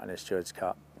flat out in the Stewards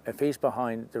Cup. If he's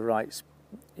behind the right,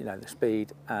 you know, the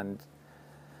speed and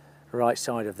right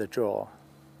side of the draw,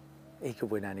 he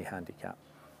could win any handicap.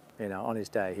 You know, on his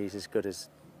day, he's as good as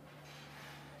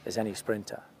any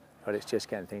sprinter, but it's just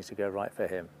getting things to go right for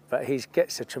him. But he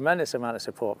gets a tremendous amount of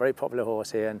support, very popular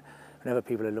horse here, and whenever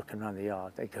people are looking around the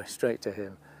yard, they go straight to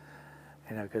him,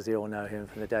 you know, because they all know him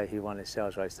from the day he won his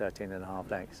sales race 13.5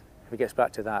 lengths. If he gets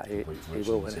back to that, he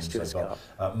will win a Stewards Cup.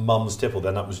 Mum's Tipple,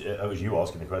 then that was you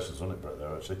asking the questions, wasn't it, Brett,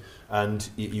 there, actually? And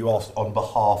you asked on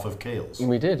behalf of Keels.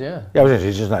 We did, yeah. Yeah,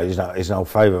 he's an old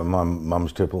favourite,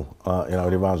 Mum's Tipple. You know,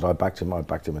 when he runs, I backed him in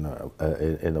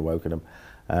the Wokingham,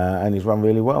 and he's run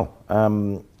really well.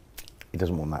 He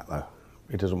doesn't want that, though.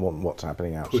 He doesn't want what's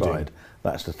happening outside. Pudding.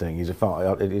 That's the thing. His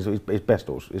best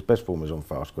horse, his best form is on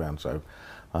fast ground, so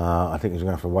I think he's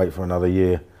going to have to wait for another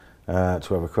year to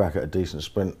have a crack at a decent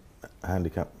sprint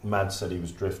handicap. Mad said he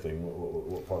was drifting.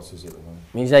 What price is it at the moment?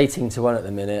 He's 18 to 1 at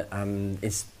the minute.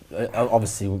 It's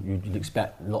obviously you'd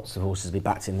expect lots of horses to be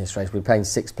backed in this race. We're playing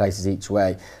 6 places each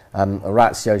way.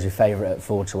 Orazio's your favourite at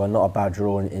 4 to 1. Not a bad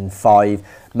draw in 5.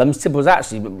 Mum's Tipple was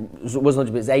actually wasn't,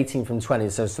 but it's 18 from 20,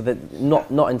 so they're not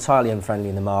entirely unfriendly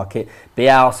in the market.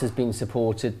 Bial's has been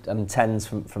supported,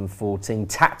 10s from 14.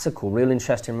 Tactical, real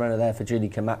interesting runner there for Julie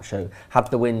Camacho. Had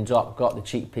the wind up, got the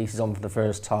cheek pieces on for the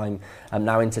first time,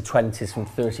 now into 20s from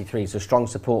 33. So strong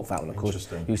support for that one, of course.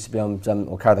 Used to be on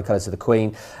or carry the colours of the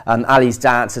Queen. Ali's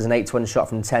Dance is an 8 to 1 shot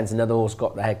from 10s. Another horse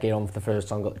got the headgear on for the first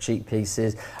time, got the cheek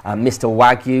pieces. Mr.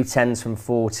 Wagyu, 10s from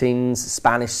 14s.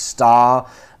 Spanish Star.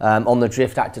 On the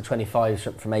drift, out to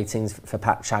 25s from 18s for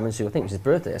Pat Chapman, who I think it was his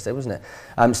birthday yesterday, wasn't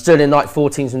it? Sterling Knight,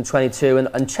 14s from 22,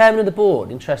 and chairman of the board,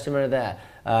 interesting runner there,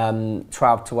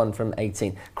 12 to 1 from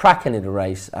 18. Cracking in the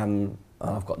race.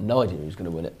 I've got no idea who's going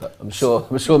to win it, but I'm sure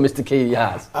Mr. Kealy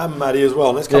has. And Maddy as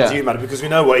well. Let's come to you, Maddy, because we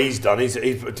know what he's done. He's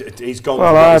gone.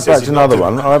 Well, I backed another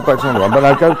one. But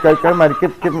no, go, Maddy.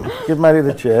 Give Maddy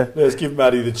the chair. Let's give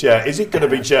Maddy the chair. Is it going to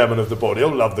be chairman of the board?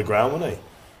 He'll love the ground, won't he?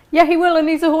 Yeah, he will, and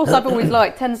he's a horse I've always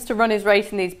liked. Tends to run his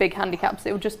race in these big handicaps.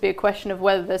 It will just be a question of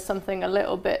whether there's something a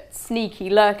little bit sneaky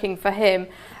lurking for him.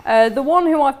 The one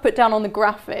who I've put down on the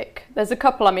graphic, there's a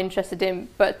couple I'm interested in,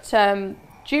 but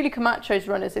Julie Camacho's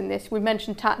runners in this. We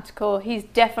mentioned Tactical. He's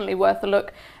definitely worth a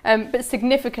look, but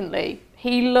significantly,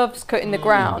 he loves cutting the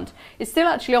ground. He's still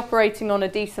actually operating on a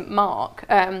decent mark.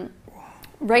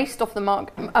 Raced off the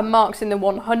marks in the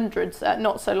 100s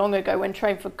not so long ago when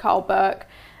trained for Carl Burke.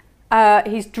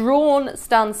 He's drawn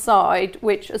stand side,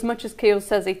 which as much as Keels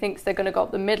says he thinks they're going to go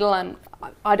up the middle, and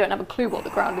I don't have a clue what the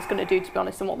ground is going to do, to be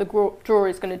honest, and what the draw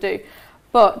is going to do.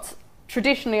 But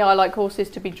traditionally I like horses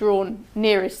to be drawn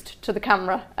nearest to the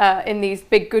camera in these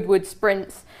big Goodwood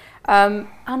sprints.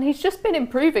 And he's just been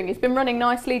improving. He's been running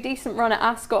nicely, decent run at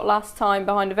Ascot last time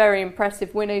behind a very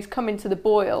impressive winner. He's come into the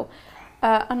Boyle.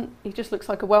 And he just looks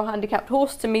like a well-handicapped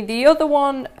horse to me. The other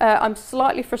one, I'm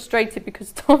slightly frustrated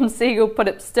because Tom Siegel put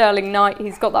up Sterling Knight.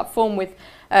 He's got that form with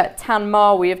Tan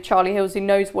Marwi of Charlie Hills, who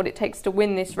knows what it takes to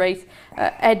win this race.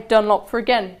 Ed Dunlop for,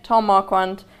 again, Tom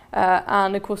Marquand.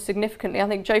 And, of course, significantly, I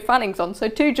think Joe Fanning's on. So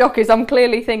 2 jockeys I'm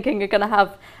clearly thinking are going to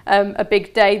have a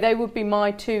big day. They would be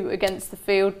my 2 against the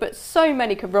field. But so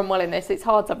many could run well in this. It's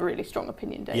hard to have a really strong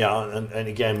opinion, Dave. Yeah, and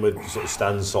again, with sort of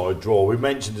stand-side draw. We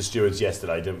mentioned the Stewards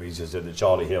yesterday, didn't we? He said that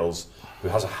Charlie Hills, who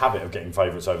has a habit of getting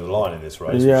favourites over the line in this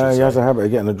race. Yeah, he has a habit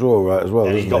of getting the draw right as well.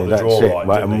 And he got the draw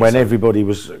right, and when everybody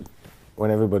was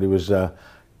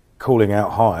calling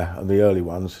out higher on the early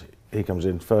ones, he comes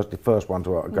in the first one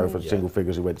to go for single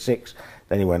figures. He went 6,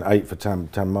 then he went 8 for Tan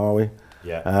Marwi.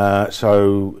 Yeah.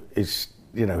 So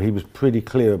he was pretty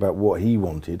clear about what he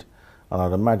wanted, and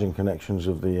I'd imagine connections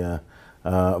of the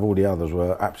of all the others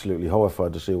were absolutely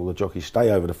horrified to see all the jockeys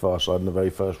stay over the far side in the very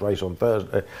first race on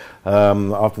Thursday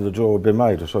after the draw had been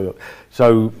made.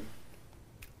 So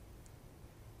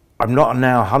I'm not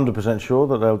now 100% sure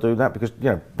that they'll do that, because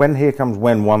when Here Comes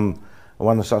When won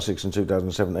the Sussex in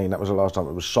 2017, that was the last time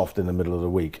it was soft in the middle of the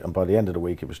week, and by the end of the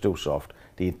week it was still soft.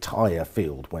 The entire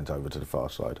field went over to the far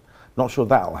side. Not sure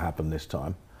that'll happen this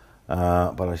time.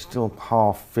 But I still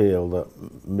half feel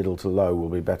that middle to low will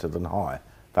be better than high.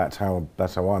 That's how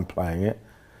I'm playing it.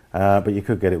 But you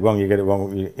could get it wrong. You get it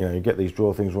wrong. You get these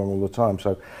draw things wrong all the time.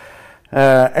 So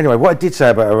anyway, what I did say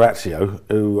about Orazio,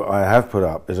 who I have put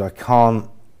up, is I can't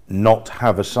not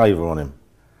have a saver on him,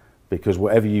 because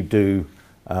whatever you do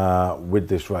with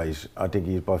this race, I think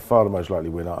he's by far the most likely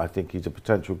winner. I think he's a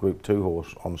potential Group 2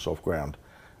 horse on soft ground.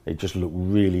 It just looked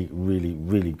really, really,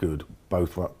 really good.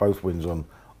 Both wins on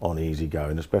easy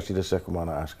going, especially the second one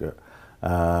at Ascot,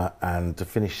 and to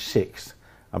finish 6th.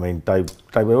 I mean, they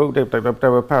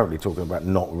were apparently talking about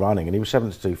not running, and he was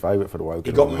 7-2 favourite for the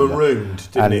Woking. He got marooned,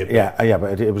 didn't he? Yeah,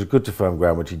 but it was good to firm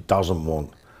ground, which he doesn't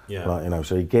want. Yeah.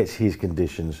 So he gets his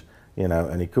conditions.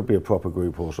 And he could be a proper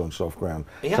group horse on soft ground.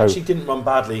 He actually didn't run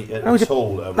badly at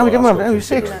all. No, he didn't run. He was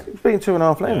 6th. He was beating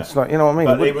 2.5 lengths. Yeah. You know what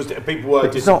I mean? But people were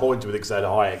disappointed with it because they had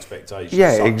high expectations.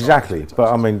 Yeah, exactly.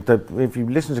 But I mean, if you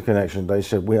listen to Connection, they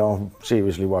said we are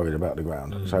seriously worried about the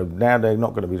ground. So now they're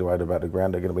not going to be worried about the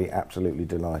ground. They're going to be absolutely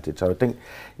delighted. So I think,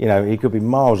 he could be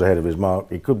miles ahead of his mark.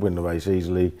 He could win the race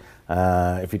easily.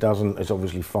 If he doesn't, it's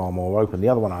obviously far more open. The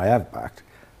other one I have backed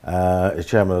is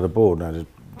chairman of the board. Now,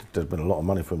 there's been a lot of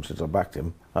money for him since I backed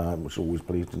him, which is always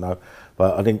pleased to know.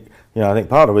 But I think, I think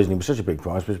part of the reason he was such a big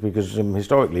price was because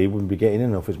historically he wouldn't be getting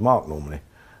in off his mark normally.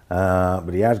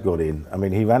 But he has got in. I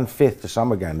mean, he ran 5th to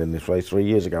Summergand in this race 3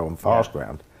 years ago on fast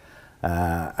ground.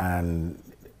 And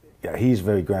he's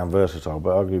very ground versatile, but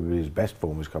arguably his best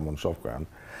form has come on soft ground.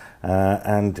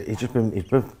 And he's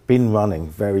been running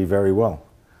very, very well.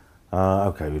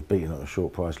 Okay, he was beaten at a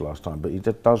short price last time, but he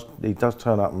does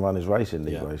turn up and run his race in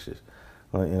these races.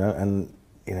 And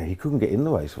he couldn't get in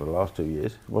the race for the last 2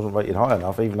 years. He wasn't rated high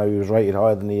enough, even though he was rated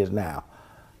higher than he is now.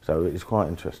 So it's quite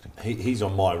interesting. He's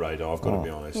on my radar, I've got to be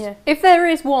honest. Yeah. If there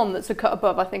is one that's a cut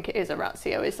above, I think it is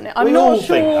Orazio, isn't it? I'm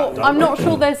not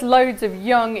sure there's loads of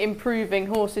young, improving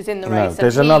horses in the race.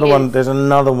 There's another one. There's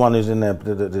another one who's in there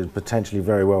that is potentially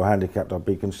very well handicapped. I'd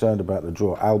be concerned about the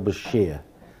draw. Al Bashir,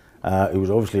 who was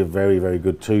obviously a very, very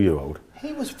good 2-year-old.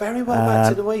 He was very well back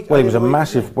to the week. Well, he was a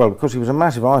massive. Well, because he was a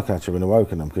massive eye catcher in the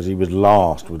Wokenham, because he was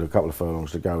last with a couple of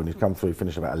furlongs to go, and he's come through,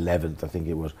 finished about 11th, I think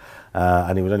it was,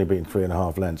 and he was only beaten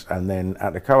 3.5 lengths. And then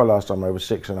at the Coa last time, over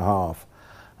 6.5.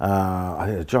 I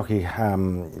think the jockey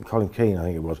Colin Keane, I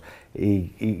think it was.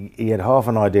 He had half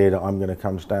an idea that I'm going to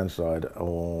come standside,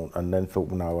 and then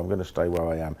thought, no, I'm going to stay where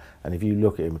I am. And if you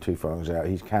look at him 2 furlongs out,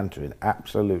 he's cantering,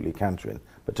 absolutely cantering.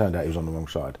 But turned out he was on the wrong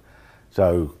side.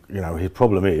 So his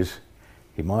problem is,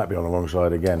 he might be on the wrong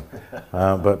side again.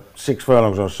 But 6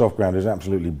 furlongs on soft ground is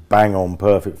absolutely bang on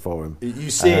perfect for him.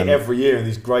 You see it every year in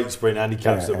these great sprint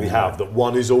handicaps that we have, that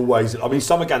one is always... I mean,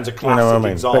 Summergand's a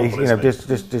classic example,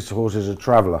 but this horse is a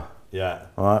traveller. Yeah.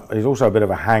 Right? He's also a bit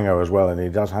of a hanger as well, and he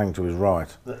does hang to his right,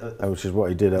 which is what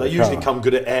he did at the They usually come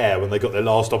good at air when they got their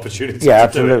last opportunity. Yeah,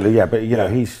 absolutely, yeah. But,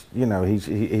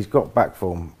 he's got back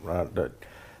form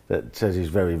that says he's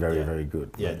very, very, very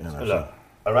good. Yeah, look,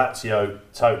 Orazio,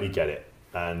 totally get it.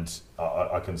 And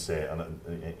I can see it,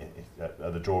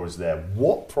 and the draw is there.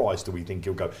 What price do we think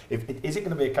he'll go? Is it going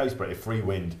to be a case where if Free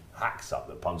Wind hacks up,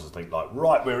 that punters think like,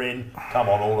 right, we're in, come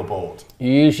on, all aboard?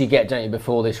 You usually get, don't you,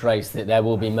 before this race that there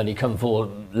will be money come for,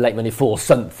 late money for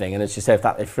something, and as you say,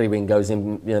 if Free Wind goes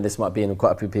in, this might be in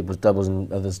quite a few people's doubles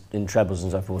and others in trebles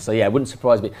and so forth. So yeah, it wouldn't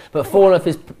surprise me. But 4 to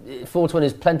 1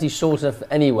 is plenty short enough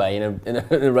anyway in a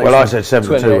race. Well, I said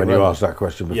 7-2 when you asked that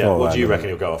question before. Yeah, what do you reckon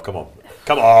he'll go off? Come on.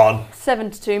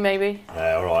 7-2 maybe.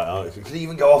 Yeah, all right. Could he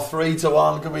even go off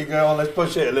 3-1? Can we go on? Let's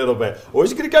push it a little bit. Or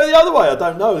is he going to go the other way? I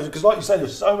don't know. Because like you say,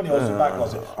 there's so many horses in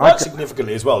backlines. Quite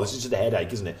significantly as well. This is just a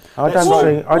headache, isn't it? I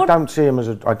don't see him as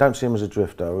a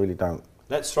drifter. I really don't.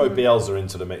 Let's throw Bielsa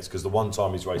into the mix, because the one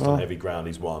time he's raced on heavy ground,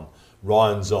 he's won.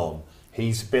 Ryan's on.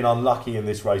 He's been unlucky in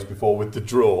this race before with the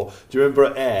draw. Do you remember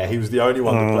at Ayr? He was the only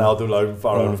one that ploughed the lone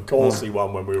furrow, and of course he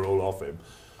won when we were all off him.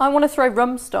 I want to throw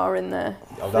Rumstar in there.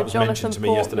 Oh, that was mentioned to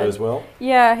me yesterday as well.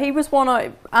 Yeah, he was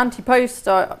one anti-post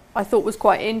I thought was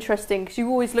quite interesting, because you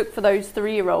always look for those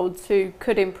 3-year-olds who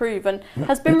could improve, and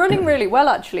has been running really well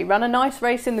actually. Ran a nice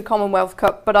race in the Commonwealth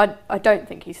Cup, but I don't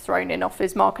think he's thrown in off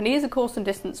his mark, and he is a course and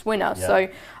distance winner. Yeah. So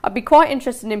I'd be quite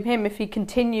interested in him if he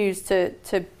continues to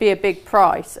be a big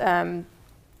price.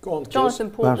 Go on,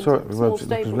 Jonathan Keels. Portman's sorry, a small just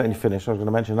stable. letting you finish. I was going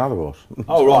to mention another horse.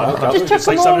 Oh, right, okay. Just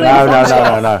chuck them all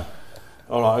in. No.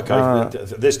 All right, okay.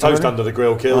 There's toast under the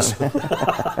grill, Keels. We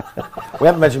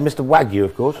haven't mentioned Mr. Wagyu,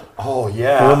 of course. Oh,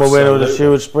 yeah. Former winner of the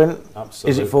Stewards Sprint.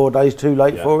 Absolutely. Is it 4 days too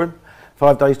late for him?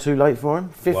 5 days too late for him?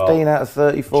 15 out of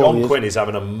 34. John Quinn is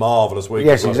having a marvellous week.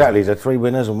 Yes, exactly. He's had 3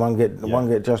 winners and one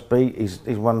get just beat. He's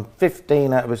won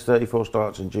 15 out of his 34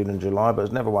 starts in June and July, but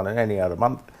has never won in any other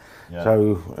month. Yeah. So,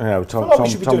 you know, we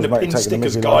should be doing a pin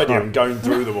stickers guide here and going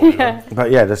through them all. Yeah.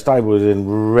 But yeah, the stable is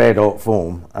in red hot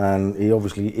form, and he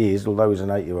obviously is, although he's an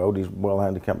 8-year-old, he's well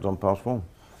handicapped on past form.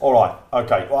 All right,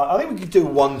 okay. Well, I think we could do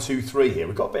 1, 2, 3 here.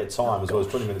 We've got a bit of time as well as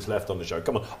 20 minutes left on the show.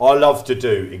 Come on. I love to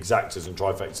do exactas and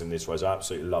trifectas in this race. I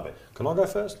absolutely love it. Can I go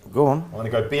first? Go on. I'm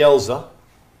going to go Bielsa,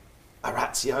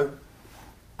 Orazio,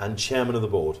 and Chairman of the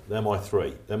Board. They're my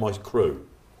 3. They're my crew.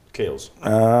 Keels.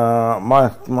 My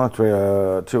 3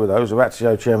 are 2 of those: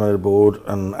 Orazio, Chairman of the Board,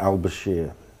 and Al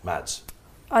Bashir. Mads.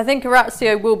 I think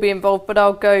Orazio will be involved, but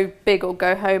I'll go big or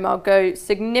go home. I'll go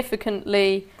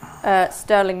significantly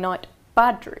Sterling Knight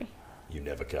Badry. You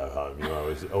never go home. You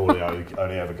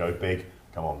only ever go big.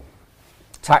 Come on.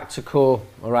 Tactical,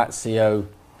 Orazio,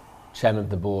 Chairman of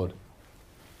the Board.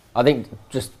 I think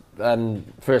just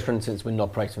first, for instance, we're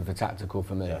not pricing for tactical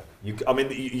for me. Yeah. You've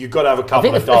got to have a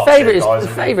couple of the darts favourite here, guys. The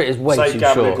favourite is way Say too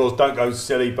Gamble, short. of course, don't go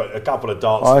silly, but a couple of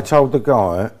darts. I told the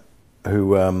guy who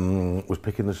was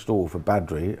picking the stall for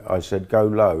Badry, I said go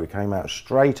low. He came out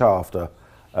straight after.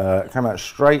 The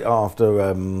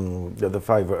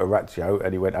favourite Orazio,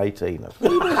 and he went 18.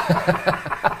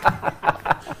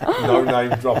 No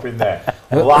name drop in there.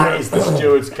 That is the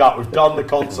Stewards Cup. We've done the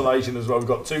consolation as well. We've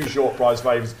got 2 short price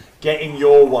favourites. Getting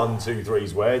your 1, 2,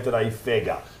 3s. Where do they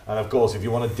figure? And of course, if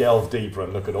you want to delve deeper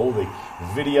and look at all the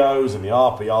videos and the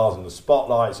RPRs and the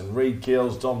spotlights and Reed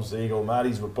Keels, Tom Siegel,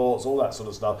 Maddy's reports, all that sort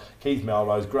of stuff, Keith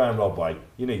Melrose, Graham Rodway,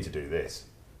 you need to do this.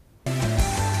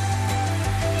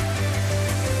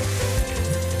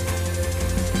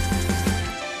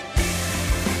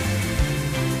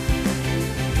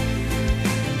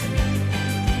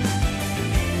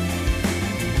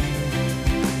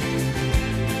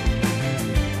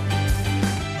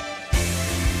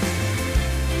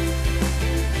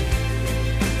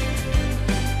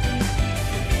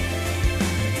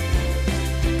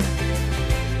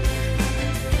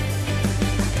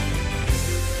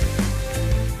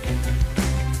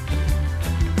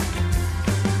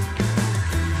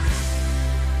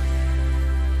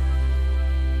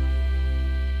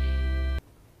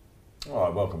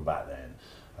 Welcome back then.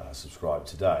 Subscribe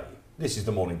today. This is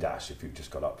the Morning Dash if you've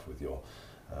just got up with your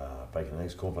bacon and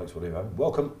eggs, cornflakes, whatever you have.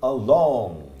 Welcome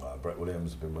along. Brett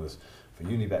Williams has been with us for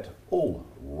Unibet all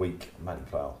week. Maddy,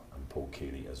 Playle and Paul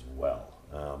Kealy as well.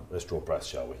 Let's draw breath,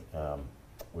 shall we?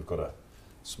 We've got a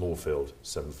small field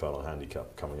 7 furlong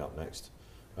handicap coming up next.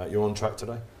 You're on track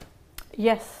today?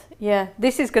 Yes, yeah.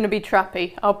 This is going to be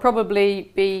trappy. I'll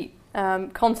probably be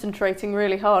concentrating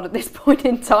really hard at this point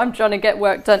in time, trying to get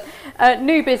work done.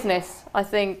 New Business, I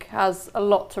think, has a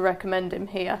lot to recommend him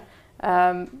here.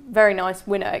 Very nice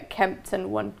winner at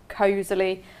Kempton, won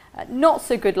cosily. Not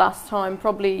so good last time,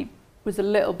 probably was a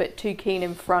little bit too keen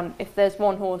in front. If there's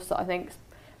one horse that I think's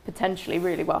potentially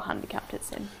really well handicapped, it's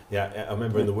in. Yeah, I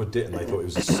remember in the Wood Ditton they thought it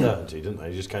was a certainty, didn't they?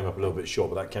 He just came up a little bit short,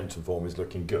 but that Kempton form is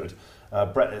looking good.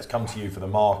 Brett, let's come to you for the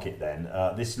market then.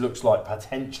 This looks like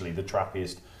potentially the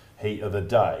trappiest heat of the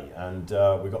day, and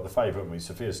we've got the favourite with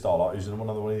Sophia Starlight, who's one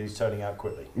of these turning out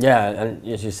quickly. Yeah, and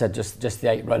as you said, just the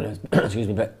 8 runners, excuse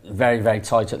me, but very, very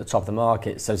tight at the top of the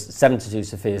market. So 7-2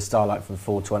 Sophia Starlight from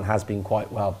 4-1 has been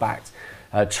quite well backed.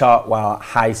 Chartwell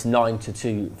House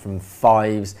 9-2 from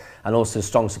 5s, and also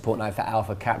strong support now for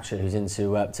Alpha Capture, who's into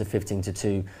to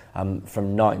 15-2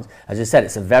 from 9s. As I said,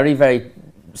 it's a very, very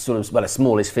sort of, well, a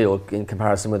smallish field in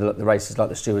comparison with the races like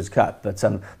the Stewards Cup, but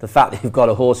the fact that you've got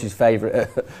a horse who's favourite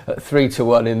at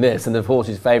 3-1 in this and the horse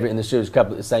who's favourite in the Stewards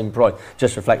Cup at the same price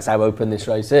just reflects how open this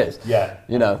race is. Yeah,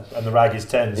 you know, and the rag is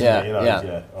 10s. Yeah, you know,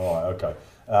 yeah. All right, okay.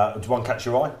 Does one catch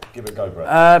your eye? Give it a go,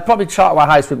 Brett. Probably Chartwell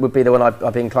House would be the one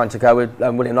I'd be inclined to go with.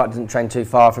 William Knight doesn't train too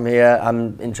far from here.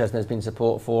 Interesting, there's been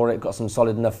support for it. Got some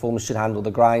solid enough form, should handle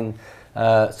the ground.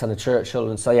 Son of Churchill,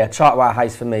 and so yeah, Chartwell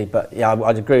House for me. But yeah,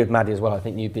 I'd agree with Maddy as well. I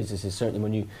think New Business is certainly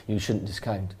one you shouldn't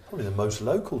discount. Probably the most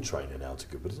local trainer now to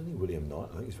Goodwood, isn't he? William Knight.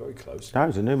 I think he's very close. No,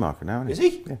 he's a Newmarket now, isn't he?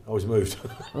 Is he? Yeah. Oh, he's moved.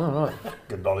 All right.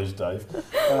 Good knowledge, Dave.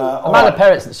 Amanda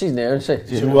Perrott, she's near, isn't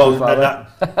she? Well,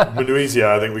 Manuisia,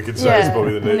 I think we could say is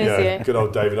probably the new. Yeah, good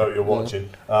old David, I hope you're watching.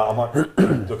 I might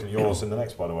look at yours in the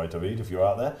next, by the way, David, if you're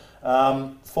out there.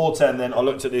 4:10 then, I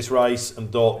looked at this race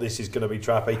and thought this is going to be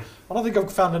trappy. I don't think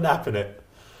I've found a nap in it.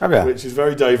 Have you? which is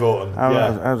very Dave Orton.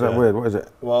 How's that weird? What is it?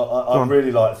 Well, I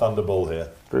really like Thunderball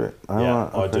here. Do it? Yeah,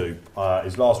 I do.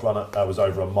 His last run was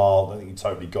over a mile. I think he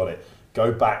totally got it.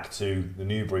 Go back to the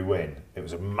Newbury win. It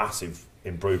was a massive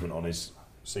improvement on his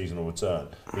seasonal return.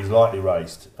 He's lightly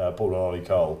raced. Paul and Ollie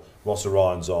Cole. Ross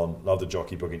Orion's on. Love the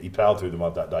jockey booking. He ploughed through the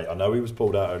mud that day. I know he was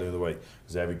pulled out earlier in the week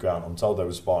because heavy ground. I'm told they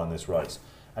were spying this race.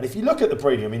 And if you look at the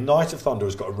breeding, I mean, Night of Thunder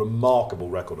has got a remarkable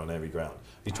record on heavy ground.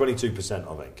 He's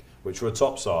 22%, I think, which for a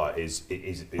top sire is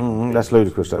that's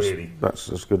ludicrous. Really, that's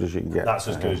as good as you can get. That's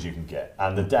as good as you can get.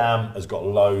 And the dam has got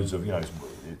loads of,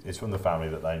 it's from the family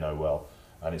that they know well,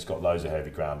 and it's got loads of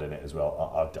heavy ground in it as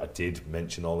well. I did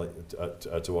mention Ollie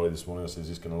to Ollie this morning. I said, "Is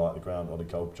this going to like the ground?" Ollie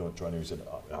Cole, joint trainer, he said,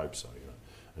 "I hope so."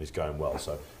 And he's going well.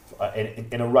 So,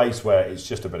 in a race where it's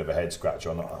just a bit of a head scratcher,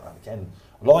 again,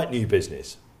 I like New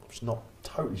Business. I'm just not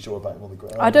totally sure about him on the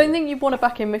ground. I don't think you'd want to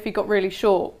back him if he got really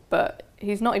short, but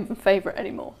he's not even favourite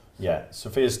anymore. Yeah,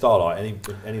 Sophia Starlight.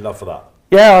 Any love for that?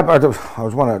 Yeah, I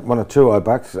was one or two I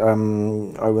backed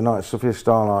overnight. Sophia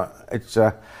Starlight. It's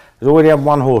already had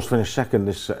one horse finish second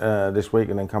this week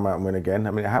and then come out and win again.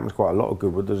 I mean, it happens quite a lot of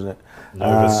Goodwood, doesn't it?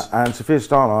 And Sophia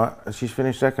Starlight, she's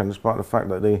finished second despite the fact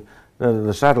that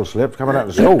the saddle slipped coming out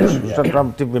of the stalls. She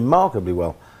did remarkably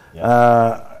well.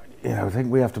 Yeah. I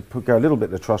think we have to go a little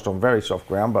bit of trust on very soft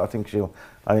ground, but I think she'll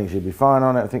be fine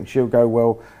on it. I think she'll go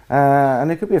well, and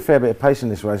there could be a fair bit of pace in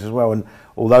this race as well. And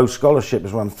although Scholarship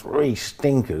has run 3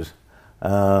 stinkers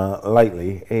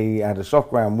lately, he had a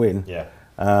soft ground win. Yeah.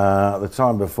 The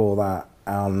time before that,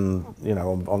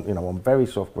 on very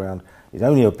soft ground. He's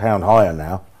only a pound higher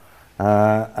now,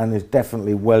 and is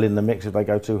definitely well in the mix if they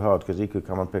go too hard, because he could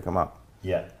come and pick them up.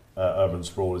 Yeah. Urban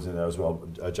Sprawl is in there as well.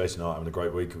 Jason Hart having a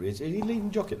great week. Is he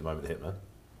leading jockey at the moment, Hitman?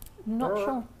 Not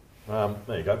sure.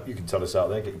 There you go. You can tell us out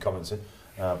there. Get your comments in.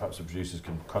 Perhaps the producers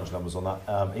can crunch numbers on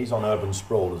that. He's on Urban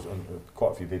Sprawl, and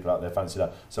quite a few people out there fancy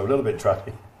that. So a little bit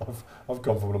trappy. I've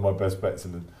gone for one of my best bets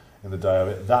in the day of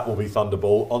it. That will be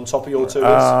Thunderball. On top of your 2 It's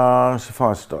a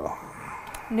 5-star.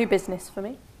 New Business for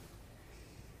me.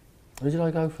 Who did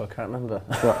I go for? I can't remember.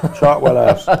 Chartwell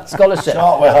House.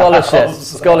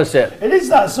 Scholarship. It is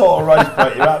that sort of race,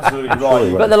 but you're absolutely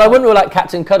right. But then I wouldn't rule out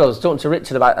Captain Cuddles. Talking to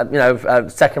Richard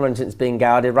about second run since being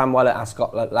guarded, ran well at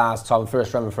Ascot last time,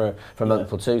 first run for a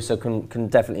month or two, so can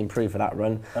definitely improve for that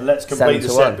run. And let's complete the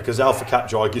set, because Alpha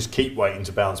Capjoy, I just keep waiting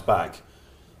to bounce back.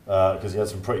 Because he had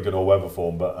some pretty good all-weather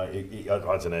form, but I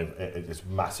don't know, it's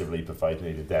massive leap of faith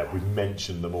needed there. We've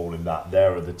mentioned them all in that.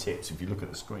 There are the tips. If you look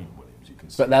at the screen, Williams, you can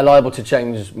see. But they're liable to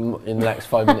change in the next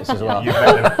 5 minutes as well.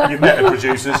 You've met the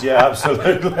producers, yeah,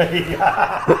 absolutely.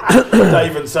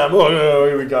 Dave and Sam,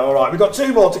 here we go. All right, we've got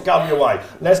 2 more to come your way.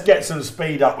 Let's get some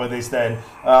speed up with this then.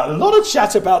 A lot of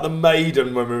chat about the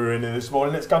maiden when we were in here this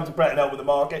morning. Let's come to Brett and help with the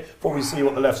market before we see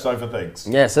what the left sofa thinks.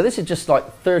 Yeah, so this is just like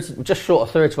just short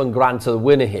of 31 grand to the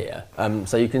winner here.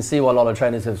 So you can see why a lot of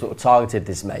trainers have sort of targeted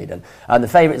this maiden. The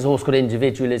favourite is a horse called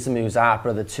Individualism, who's our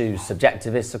brother to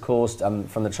Subjectivist, of course,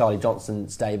 from the Charlie Johnson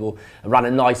stable. Ran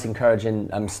a nice,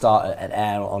 encouraging start at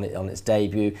Ayr on its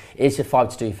debut. It's your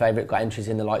 5-2 favourite. Got entries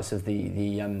in the likes of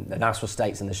the Nassau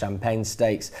Stakes and the Champagne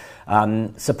Stakes.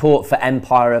 Support for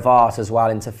Empire of Art as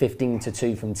well, into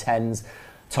 15-2 from 10s.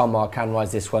 Tom can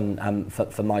rise this one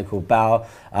for Michael Bell.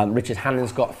 Richard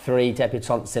Hannon's got 3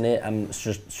 debutantes in it.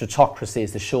 Stratocracy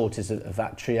is the shortest of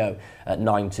that trio at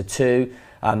 9-2.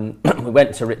 We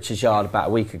went to Richard's yard about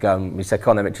a week ago and we said,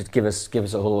 "Conor, Richard, give us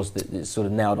a horse that's sort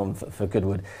of nailed on for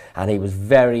Goodwood," and he was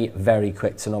very, very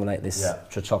quick to nominate this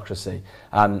Stratocracy.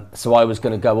 So I was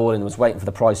going to go all in, was waiting for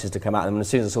the prices to come out, and as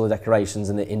soon as I saw the declarations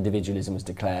and the Individualism was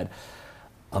declared,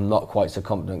 I'm not quite so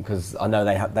confident, because I know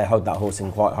they hold that horse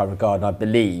in quite high regard, and I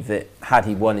believe that had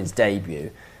he won his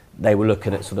debut, they were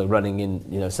looking at sort of running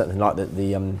in, something like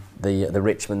the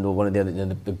Richmond or one of the other,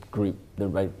 the group,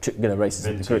 races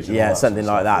in the group, something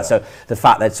like that. So the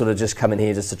fact they'd sort of just come in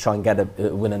here just to try and get a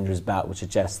win under his belt would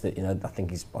suggest that I think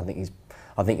he's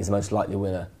the most likely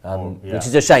winner, which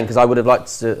is a shame, because I would like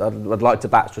to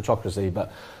back Stratocracy,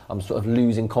 but I'm sort of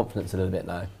losing confidence a little bit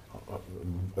now.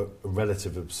 A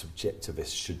relative of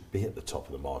Subjectivist should be at the top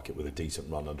of the market with a decent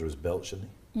run under his belt, shouldn't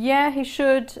he? Yeah, he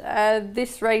should.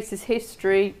 This race is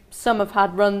history. Some have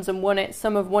had runs and won it.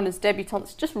 Some have won as debutants.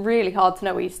 It's just really hard to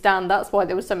know where you stand. That's why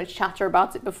there was so much chatter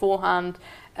about it beforehand.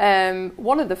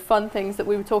 One of the fun things that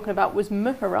we were talking about was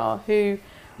Muhara, who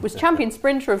was champion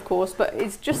sprinter, of course, but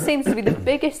it just seems to be the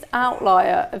biggest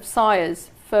outlier of sires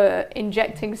for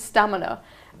injecting stamina.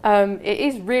 It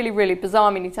is really, really bizarre.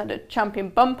 I mean, he's had a champion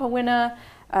bumper winner.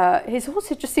 his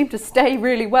horses just seem to stay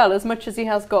really well, as much as he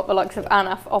has got the likes of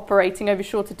Anaf operating over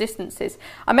shorter distances.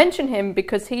 I mention him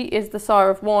because he is the sire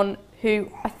of one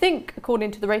who I think,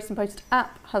 according to the Racing Post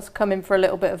app, has come in for a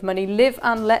little bit of money. Live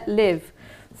and Let Live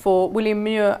for William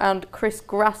Muir and Chris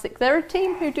Grassick. They're a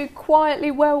team who do quietly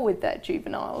well with their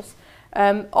juveniles.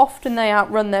 Often they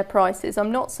outrun their prices.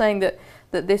 I'm not saying that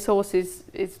this horse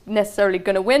is necessarily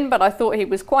going to win, but I thought he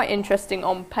was quite interesting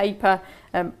on paper.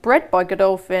 Bred by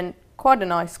Godolphin, quite a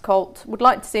nice colt. Would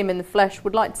like to see him in the flesh,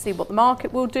 would like to see what the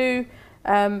market will do.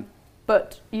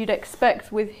 But you'd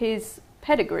expect with his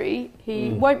pedigree, he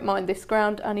won't mind this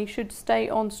ground, and he should stay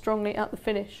on strongly at the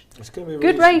finish. It's going to be a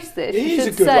good race this, you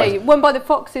should say. Race. Won by the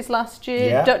Foxes last year,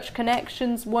 yeah. Dutch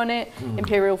Connections won it,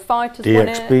 Imperial Fighters won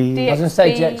it. I was going to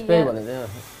say DXB won it, yeah.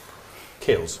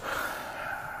 Kills.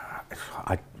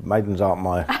 Maidens aren't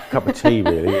my cup of tea,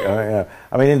 really. I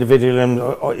mean, individually,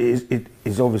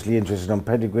 is obviously interested on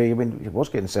pedigree. I mean, it was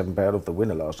getting £7 off the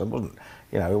winner last time, wasn't?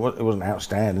 It wasn't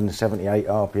outstanding. 78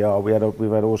 RPR.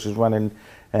 We've had horses running.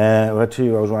 We had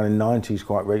 2-year-olds running 90s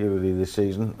quite regularly this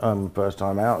season, first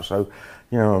time out. So,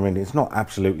 it's not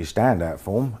absolutely standout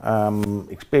form.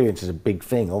 Experience is a big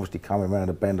thing. Obviously, coming around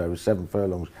a bend over 7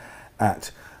 furlongs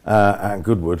at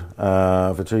Goodwood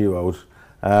for 2-year-olds.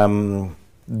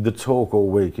 The talk all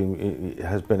week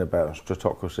has been about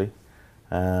stratocracy.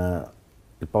 The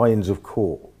buy-ins of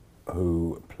Court,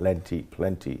 who plenty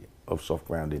of soft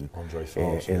ground in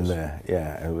there.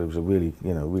 Yeah, it was a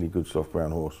really good soft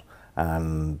ground horse,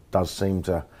 and does seem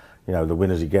to, the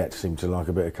winners he gets seem to like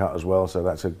a bit of cut as well. So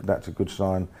that's a good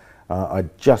sign. I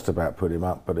just about put him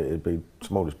up, but it'd be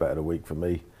smallest bet of the week for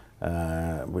me.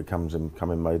 It comes in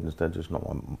Maiden's Dead, just not.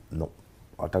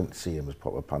 I don't see him as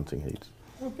proper punting heats.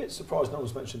 I'm a bit surprised no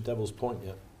one's mentioned Devil's Point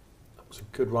yet. That was a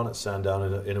good run at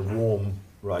Sandown in a warm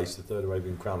race. The Third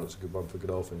Arabian Crown looks a good run for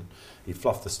Godolphin. He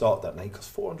fluffed the start that night. He cost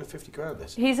 450 grand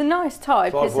this. He's a nice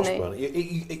type, isn't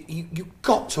he? You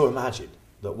got to imagine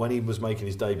that when he was making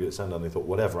his debut at Sandown, they thought,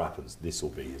 whatever happens, this will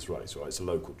be his race, right? It's a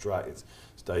local track. It's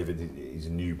David, he's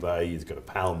a new bay, he's going to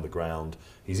pound the ground.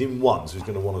 He's in one, so he's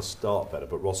going to want to start better.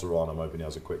 But Rossaran, I'm hoping he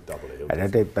has a quick double at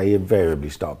Hill. They invariably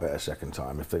start better second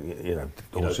time. If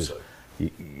horses... So.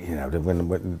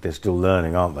 When they're still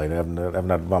learning, aren't they? They haven't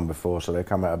had one before, so they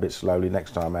come out a bit slowly.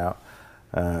 Next time out,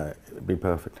 it'd be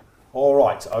perfect. All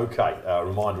right, okay.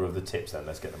 Reminder of the tips then.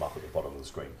 Let's get them up at the bottom of the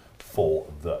screen for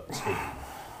the team.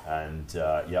 And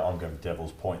I'm going with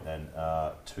Devil's Point then.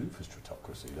 2 for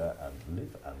Stratocracy there, and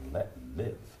Live and Let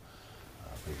Live.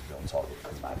 Previously on target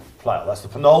for Maddy. Playle. That's the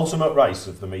penultimate race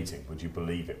of the meeting. Would you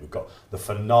believe it? We've got the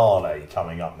finale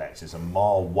coming up next. It's a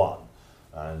mile 1,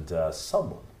 and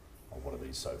someone on one of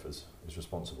these sofas is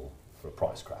responsible for a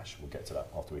price crash. We'll get to that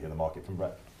after we hear the market from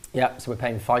Brett. Yeah, so we're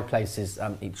paying 5 places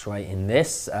each way in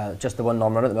this. Just the one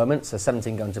non-run at the moment, so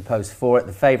 17 going to post for it.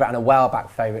 The favourite, and a well-back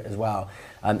favourite as well,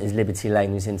 is Liberty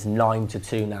Lane, who's into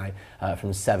 9-2 now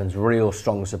from 7's. Real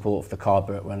strong support for the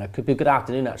Cardborough runner. Could be a good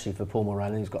afternoon actually for Paul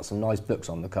Moran, who's got some nice books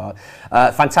on the card.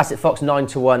 Fantastic Fox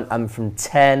 9-1 from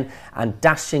 10, and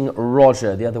Dashing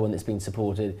Roger, the other one that's been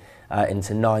supported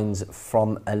into 9s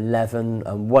from 11,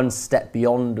 and One Step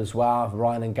Beyond as well.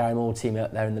 Ryan and Gary Moore teaming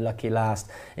up there in the lucky last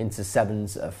into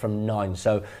 7s from 9.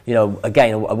 So,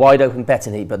 again, a wide open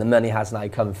betting heat, but the money has now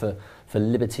come for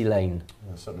Liberty Lane.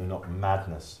 Certainly not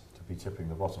madness to be tipping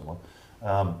the bottom one.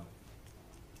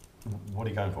 What are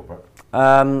you going for, Brett?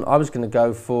 I was going to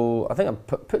go for, I think I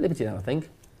put Liberty Lane, I think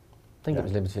it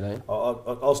was Liberty Lane.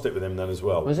 I'll stick with him then as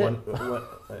well. Was it?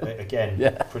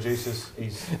 Again, producers,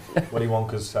 he's Willy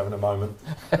Wonka's having a moment.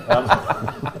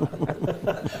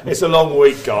 It's a long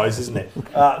week, guys, isn't it?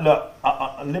 Look,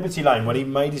 Liberty Lane, when he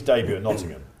made his debut at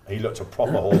Nottingham, he looked a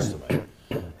proper horse to me.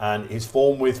 And his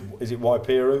form with, is it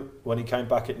Waipiru, when he came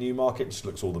back at Newmarket, just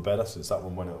looks all the better since that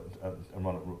one went and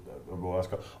run at Royal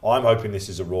Ascot. I'm hoping this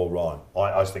is a raw rhyme.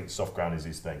 I think soft ground is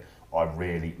his thing. I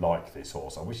really like this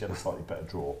horse. I wish he had a slightly better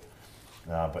draw.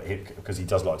 But because he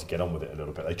does like to get on with it a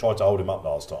little bit. They tried to hold him up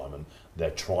last time, and they're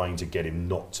trying to get him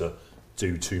not to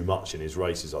do too much in his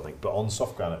races, I think. But on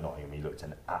soft ground at Nottingham, he looked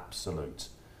an absolute...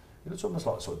 He looked almost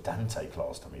like sort of Dante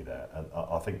class to me there. And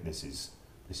I think this is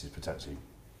potentially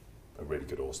a really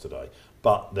good horse today.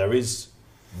 But there is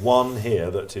one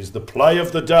here that is the play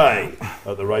of the day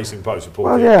at the Racing Post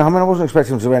report. Well, yeah, I mean, I wasn't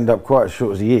expecting him to end up quite as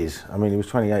short as he is. I mean, he was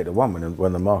 28-1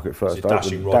 when the market first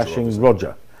opened. Dashing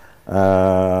Roger.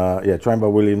 Trained by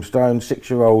William Stone,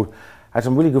 6-year-old, had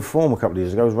some really good form a couple of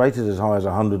years ago. Was rated as high as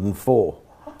 104.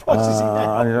 What price is he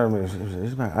now?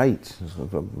 He's about 8. It's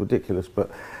ridiculous, but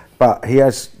he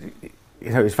has.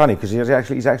 It's funny because he's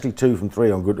actually 2 from 3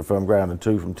 on good to firm ground and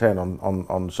 2 from 10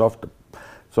 on soft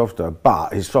softer,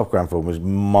 but his soft ground form is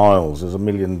miles. There's a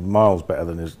million miles better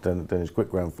than his quick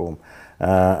ground form.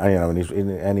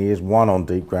 And he is one on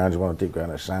deep ground. He's one on deep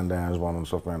ground at Sandown. One on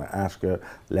soft ground at Ascot,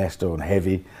 Leicester, and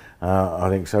Heavy. I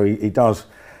think so. He does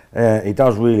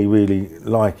really, really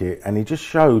like it, and he just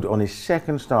showed on his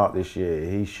second start this year.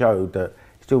 He showed that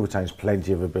he still retains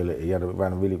plenty of ability. He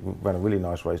ran a really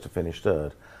nice race to finish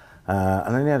third,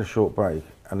 and then he had a short break.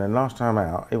 And then last time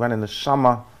out, he ran in the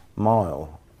summer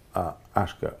mile at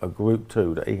Ascot, a Group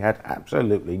 2 that he had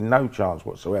absolutely no chance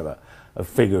whatsoever of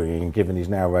figuring in, given he's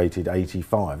now rated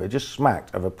 85. It just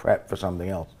smacked of a prep for something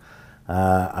else,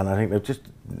 and I think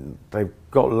they've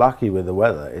got lucky with the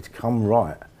weather. It's come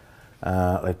right.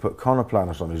 They put Conor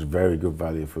Planos on, who's very good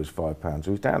value for his £5.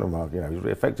 So he's down on mark. He's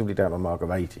effectively down on mark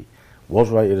of 80. Was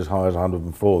rated as high as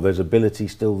 104. There's ability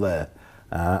still there,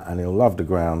 and he'll love the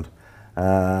ground.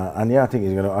 And yeah, I think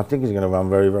he's going to run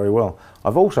very, very well.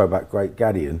 I've also backed Great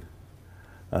Gadian,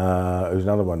 who's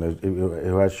another one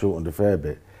who has shortened a fair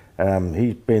bit.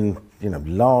 He's been,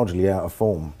 largely out of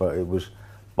form, but it was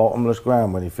bottomless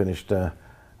ground when he finished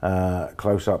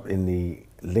close up in the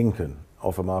Lincoln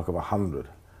off a mark of 100,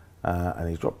 and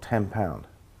he's dropped £10,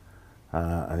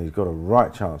 and he's got a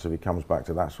right chance if he comes back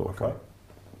to that sort of Okay.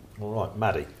 All right,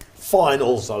 Maddy.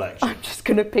 Final selection. I'm just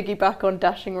going to piggyback on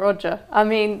Dashing Roger. I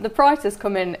mean, the price has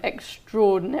come in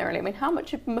extraordinarily. I mean, how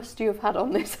much must you have had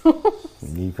on this horse?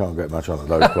 You can't get much on at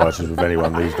those prices with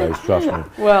anyone these days, trust me.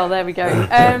 Well, there we go.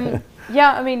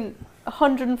 Yeah, I mean,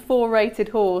 104 rated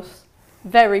horse,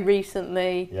 very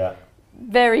recently. Yeah.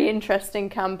 Very interesting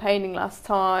campaigning last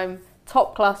time.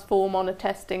 Top class form on a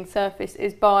testing surface,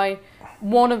 is by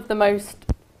one of the most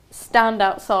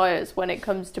standout sires when it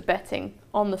comes to betting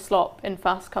on the slop in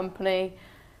Fast Company.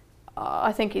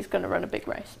 I think he's going to run a big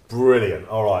race. Brilliant.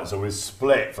 All right, so we're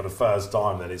split for the first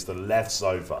time then. It's the left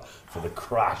sofa for the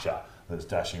crasher. That's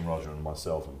Dashing Roger, and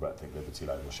myself and Brett think Liberty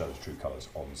Lane will show its true colours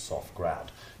on soft ground.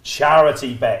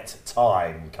 Charity bet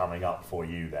time coming up for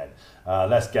you then.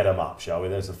 Let's get them up, shall we?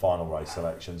 There's the final race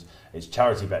selections. It's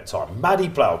charity bet time. Maddy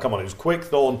Playle, come on, it was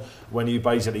Quickthorn when you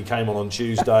basically came on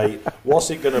Tuesday. What's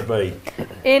it going to be?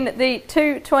 In the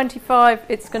 2:25,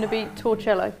 it's going to be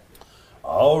Torcello.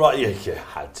 All right, you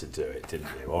had to do it, didn't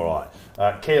you? All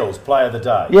right. Keels, play of the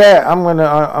day. Yeah, I'm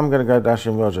gonna go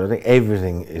Dashing Roger. I think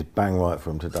everything is bang right for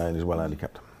him today, and he's well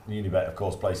handicapped. Unibet, of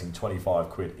course, placing 25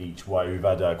 quid each way. We've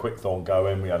had a Quickthorn go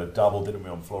in. We had a double, didn't we,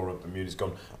 on Flora of Bermuda. It's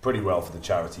gone pretty well for the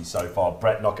charity so far.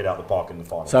 Brett, knock it out the park in the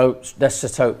final. So let's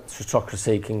just hope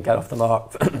Strutocracy can get off the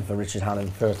mark for Richard Hannon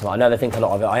first. I know they think a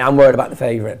lot of it. I am worried about the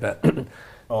favourite, but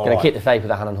going to keep the faith with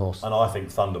the Hannon horse. And I think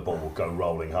Thunderball will go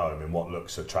rolling home in what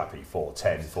looks a trappy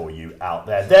 4:10 for you out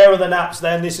there. There are the naps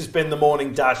then. This has been the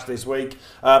morning dash this week.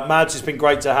 Mads, it's been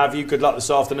great to have you. Good luck this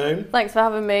afternoon. Thanks for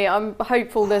having me. I'm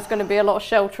hopeful there's going to be a lot of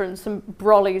shelter and some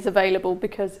brollies available,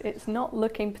 because it's not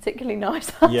looking particularly nice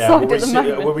outside at the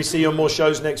moment. Will we see you on more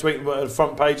shows next week,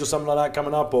 front page or something like that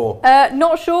coming up? Or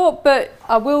not sure, but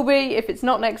I will be. If it's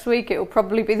not next week, it will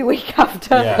probably be the week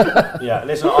after. Yeah.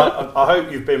 Listen, I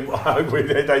hope you've been. I hope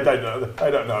they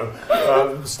don't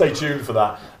know. Stay tuned for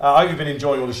that. I hope you've been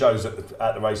enjoying all the shows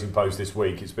at the Racing Post this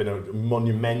week. It's been a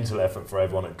monumental effort for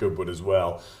everyone at Goodwood as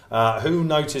well. Who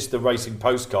noticed the Racing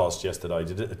Postcast yesterday?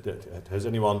 Has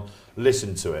anyone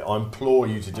listened to it? I implore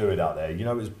you to do it out there. You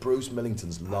know, it was Bruce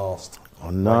Millington's last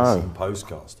Racing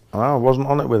Postcast. I wasn't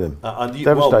on it with him.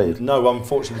 Devastated. Well, no,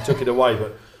 unfortunately, took it away,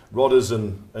 but Rodders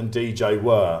and DJ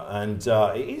were, and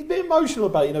he's a bit emotional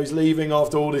about it. He's leaving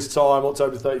after all this time,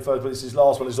 October 31st, but it's his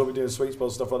last one. He's already doing sweet spot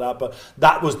and stuff like that. But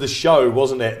that was the show,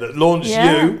 wasn't it, that launched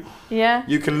you? Yeah.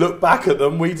 You can look back at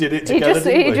them. We did it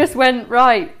together. He just went,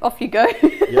 right, off you go.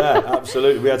 Yeah,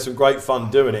 absolutely. We had some great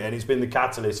fun doing it, and it's been the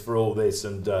catalyst for all this.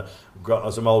 And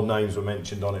some old names were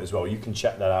mentioned on it as well. You can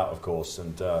check that out, of course.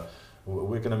 And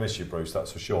we're going to miss you, Bruce,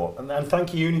 that's for sure. And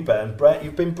thank you, Unibet. And Brett,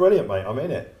 you've been brilliant, mate. I'm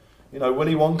in it.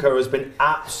 Willy Wonka has been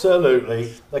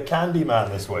absolutely the candy man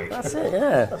this week. That's it,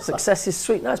 yeah. Success is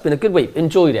sweet. No, it's been a good week.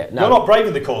 Enjoyed it. No. You're not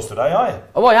braving the course today, are you?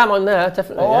 Oh, I am on there,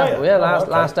 definitely. Oh, yeah, are you? Yeah,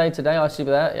 last day today, I see you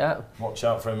there, yeah. Watch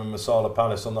out for him in Masala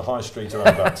Palace on the high street around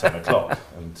about 10 o'clock.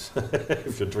 And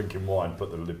if you're drinking wine,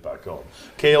 put the lid back on.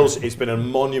 Keels, it's been a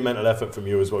monumental effort from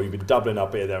you as well. You've been doubling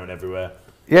up here, there and everywhere.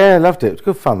 Yeah, I loved it. It's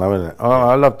good fun though, isn't it?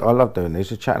 I love doing this.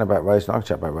 Just chatting about racing. I can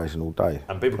chat about racing all day.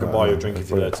 And people can buy your drink if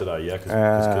you're there today,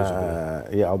 yeah?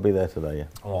 Yeah, I'll be there today, yeah.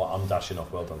 All right, I'm dashing off.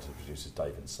 Well done to the producers,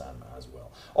 Dave and Sam, as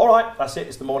well. All right, that's it.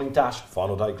 It's the morning dash.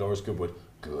 Final day, Glorious Goodwood.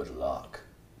 Good luck.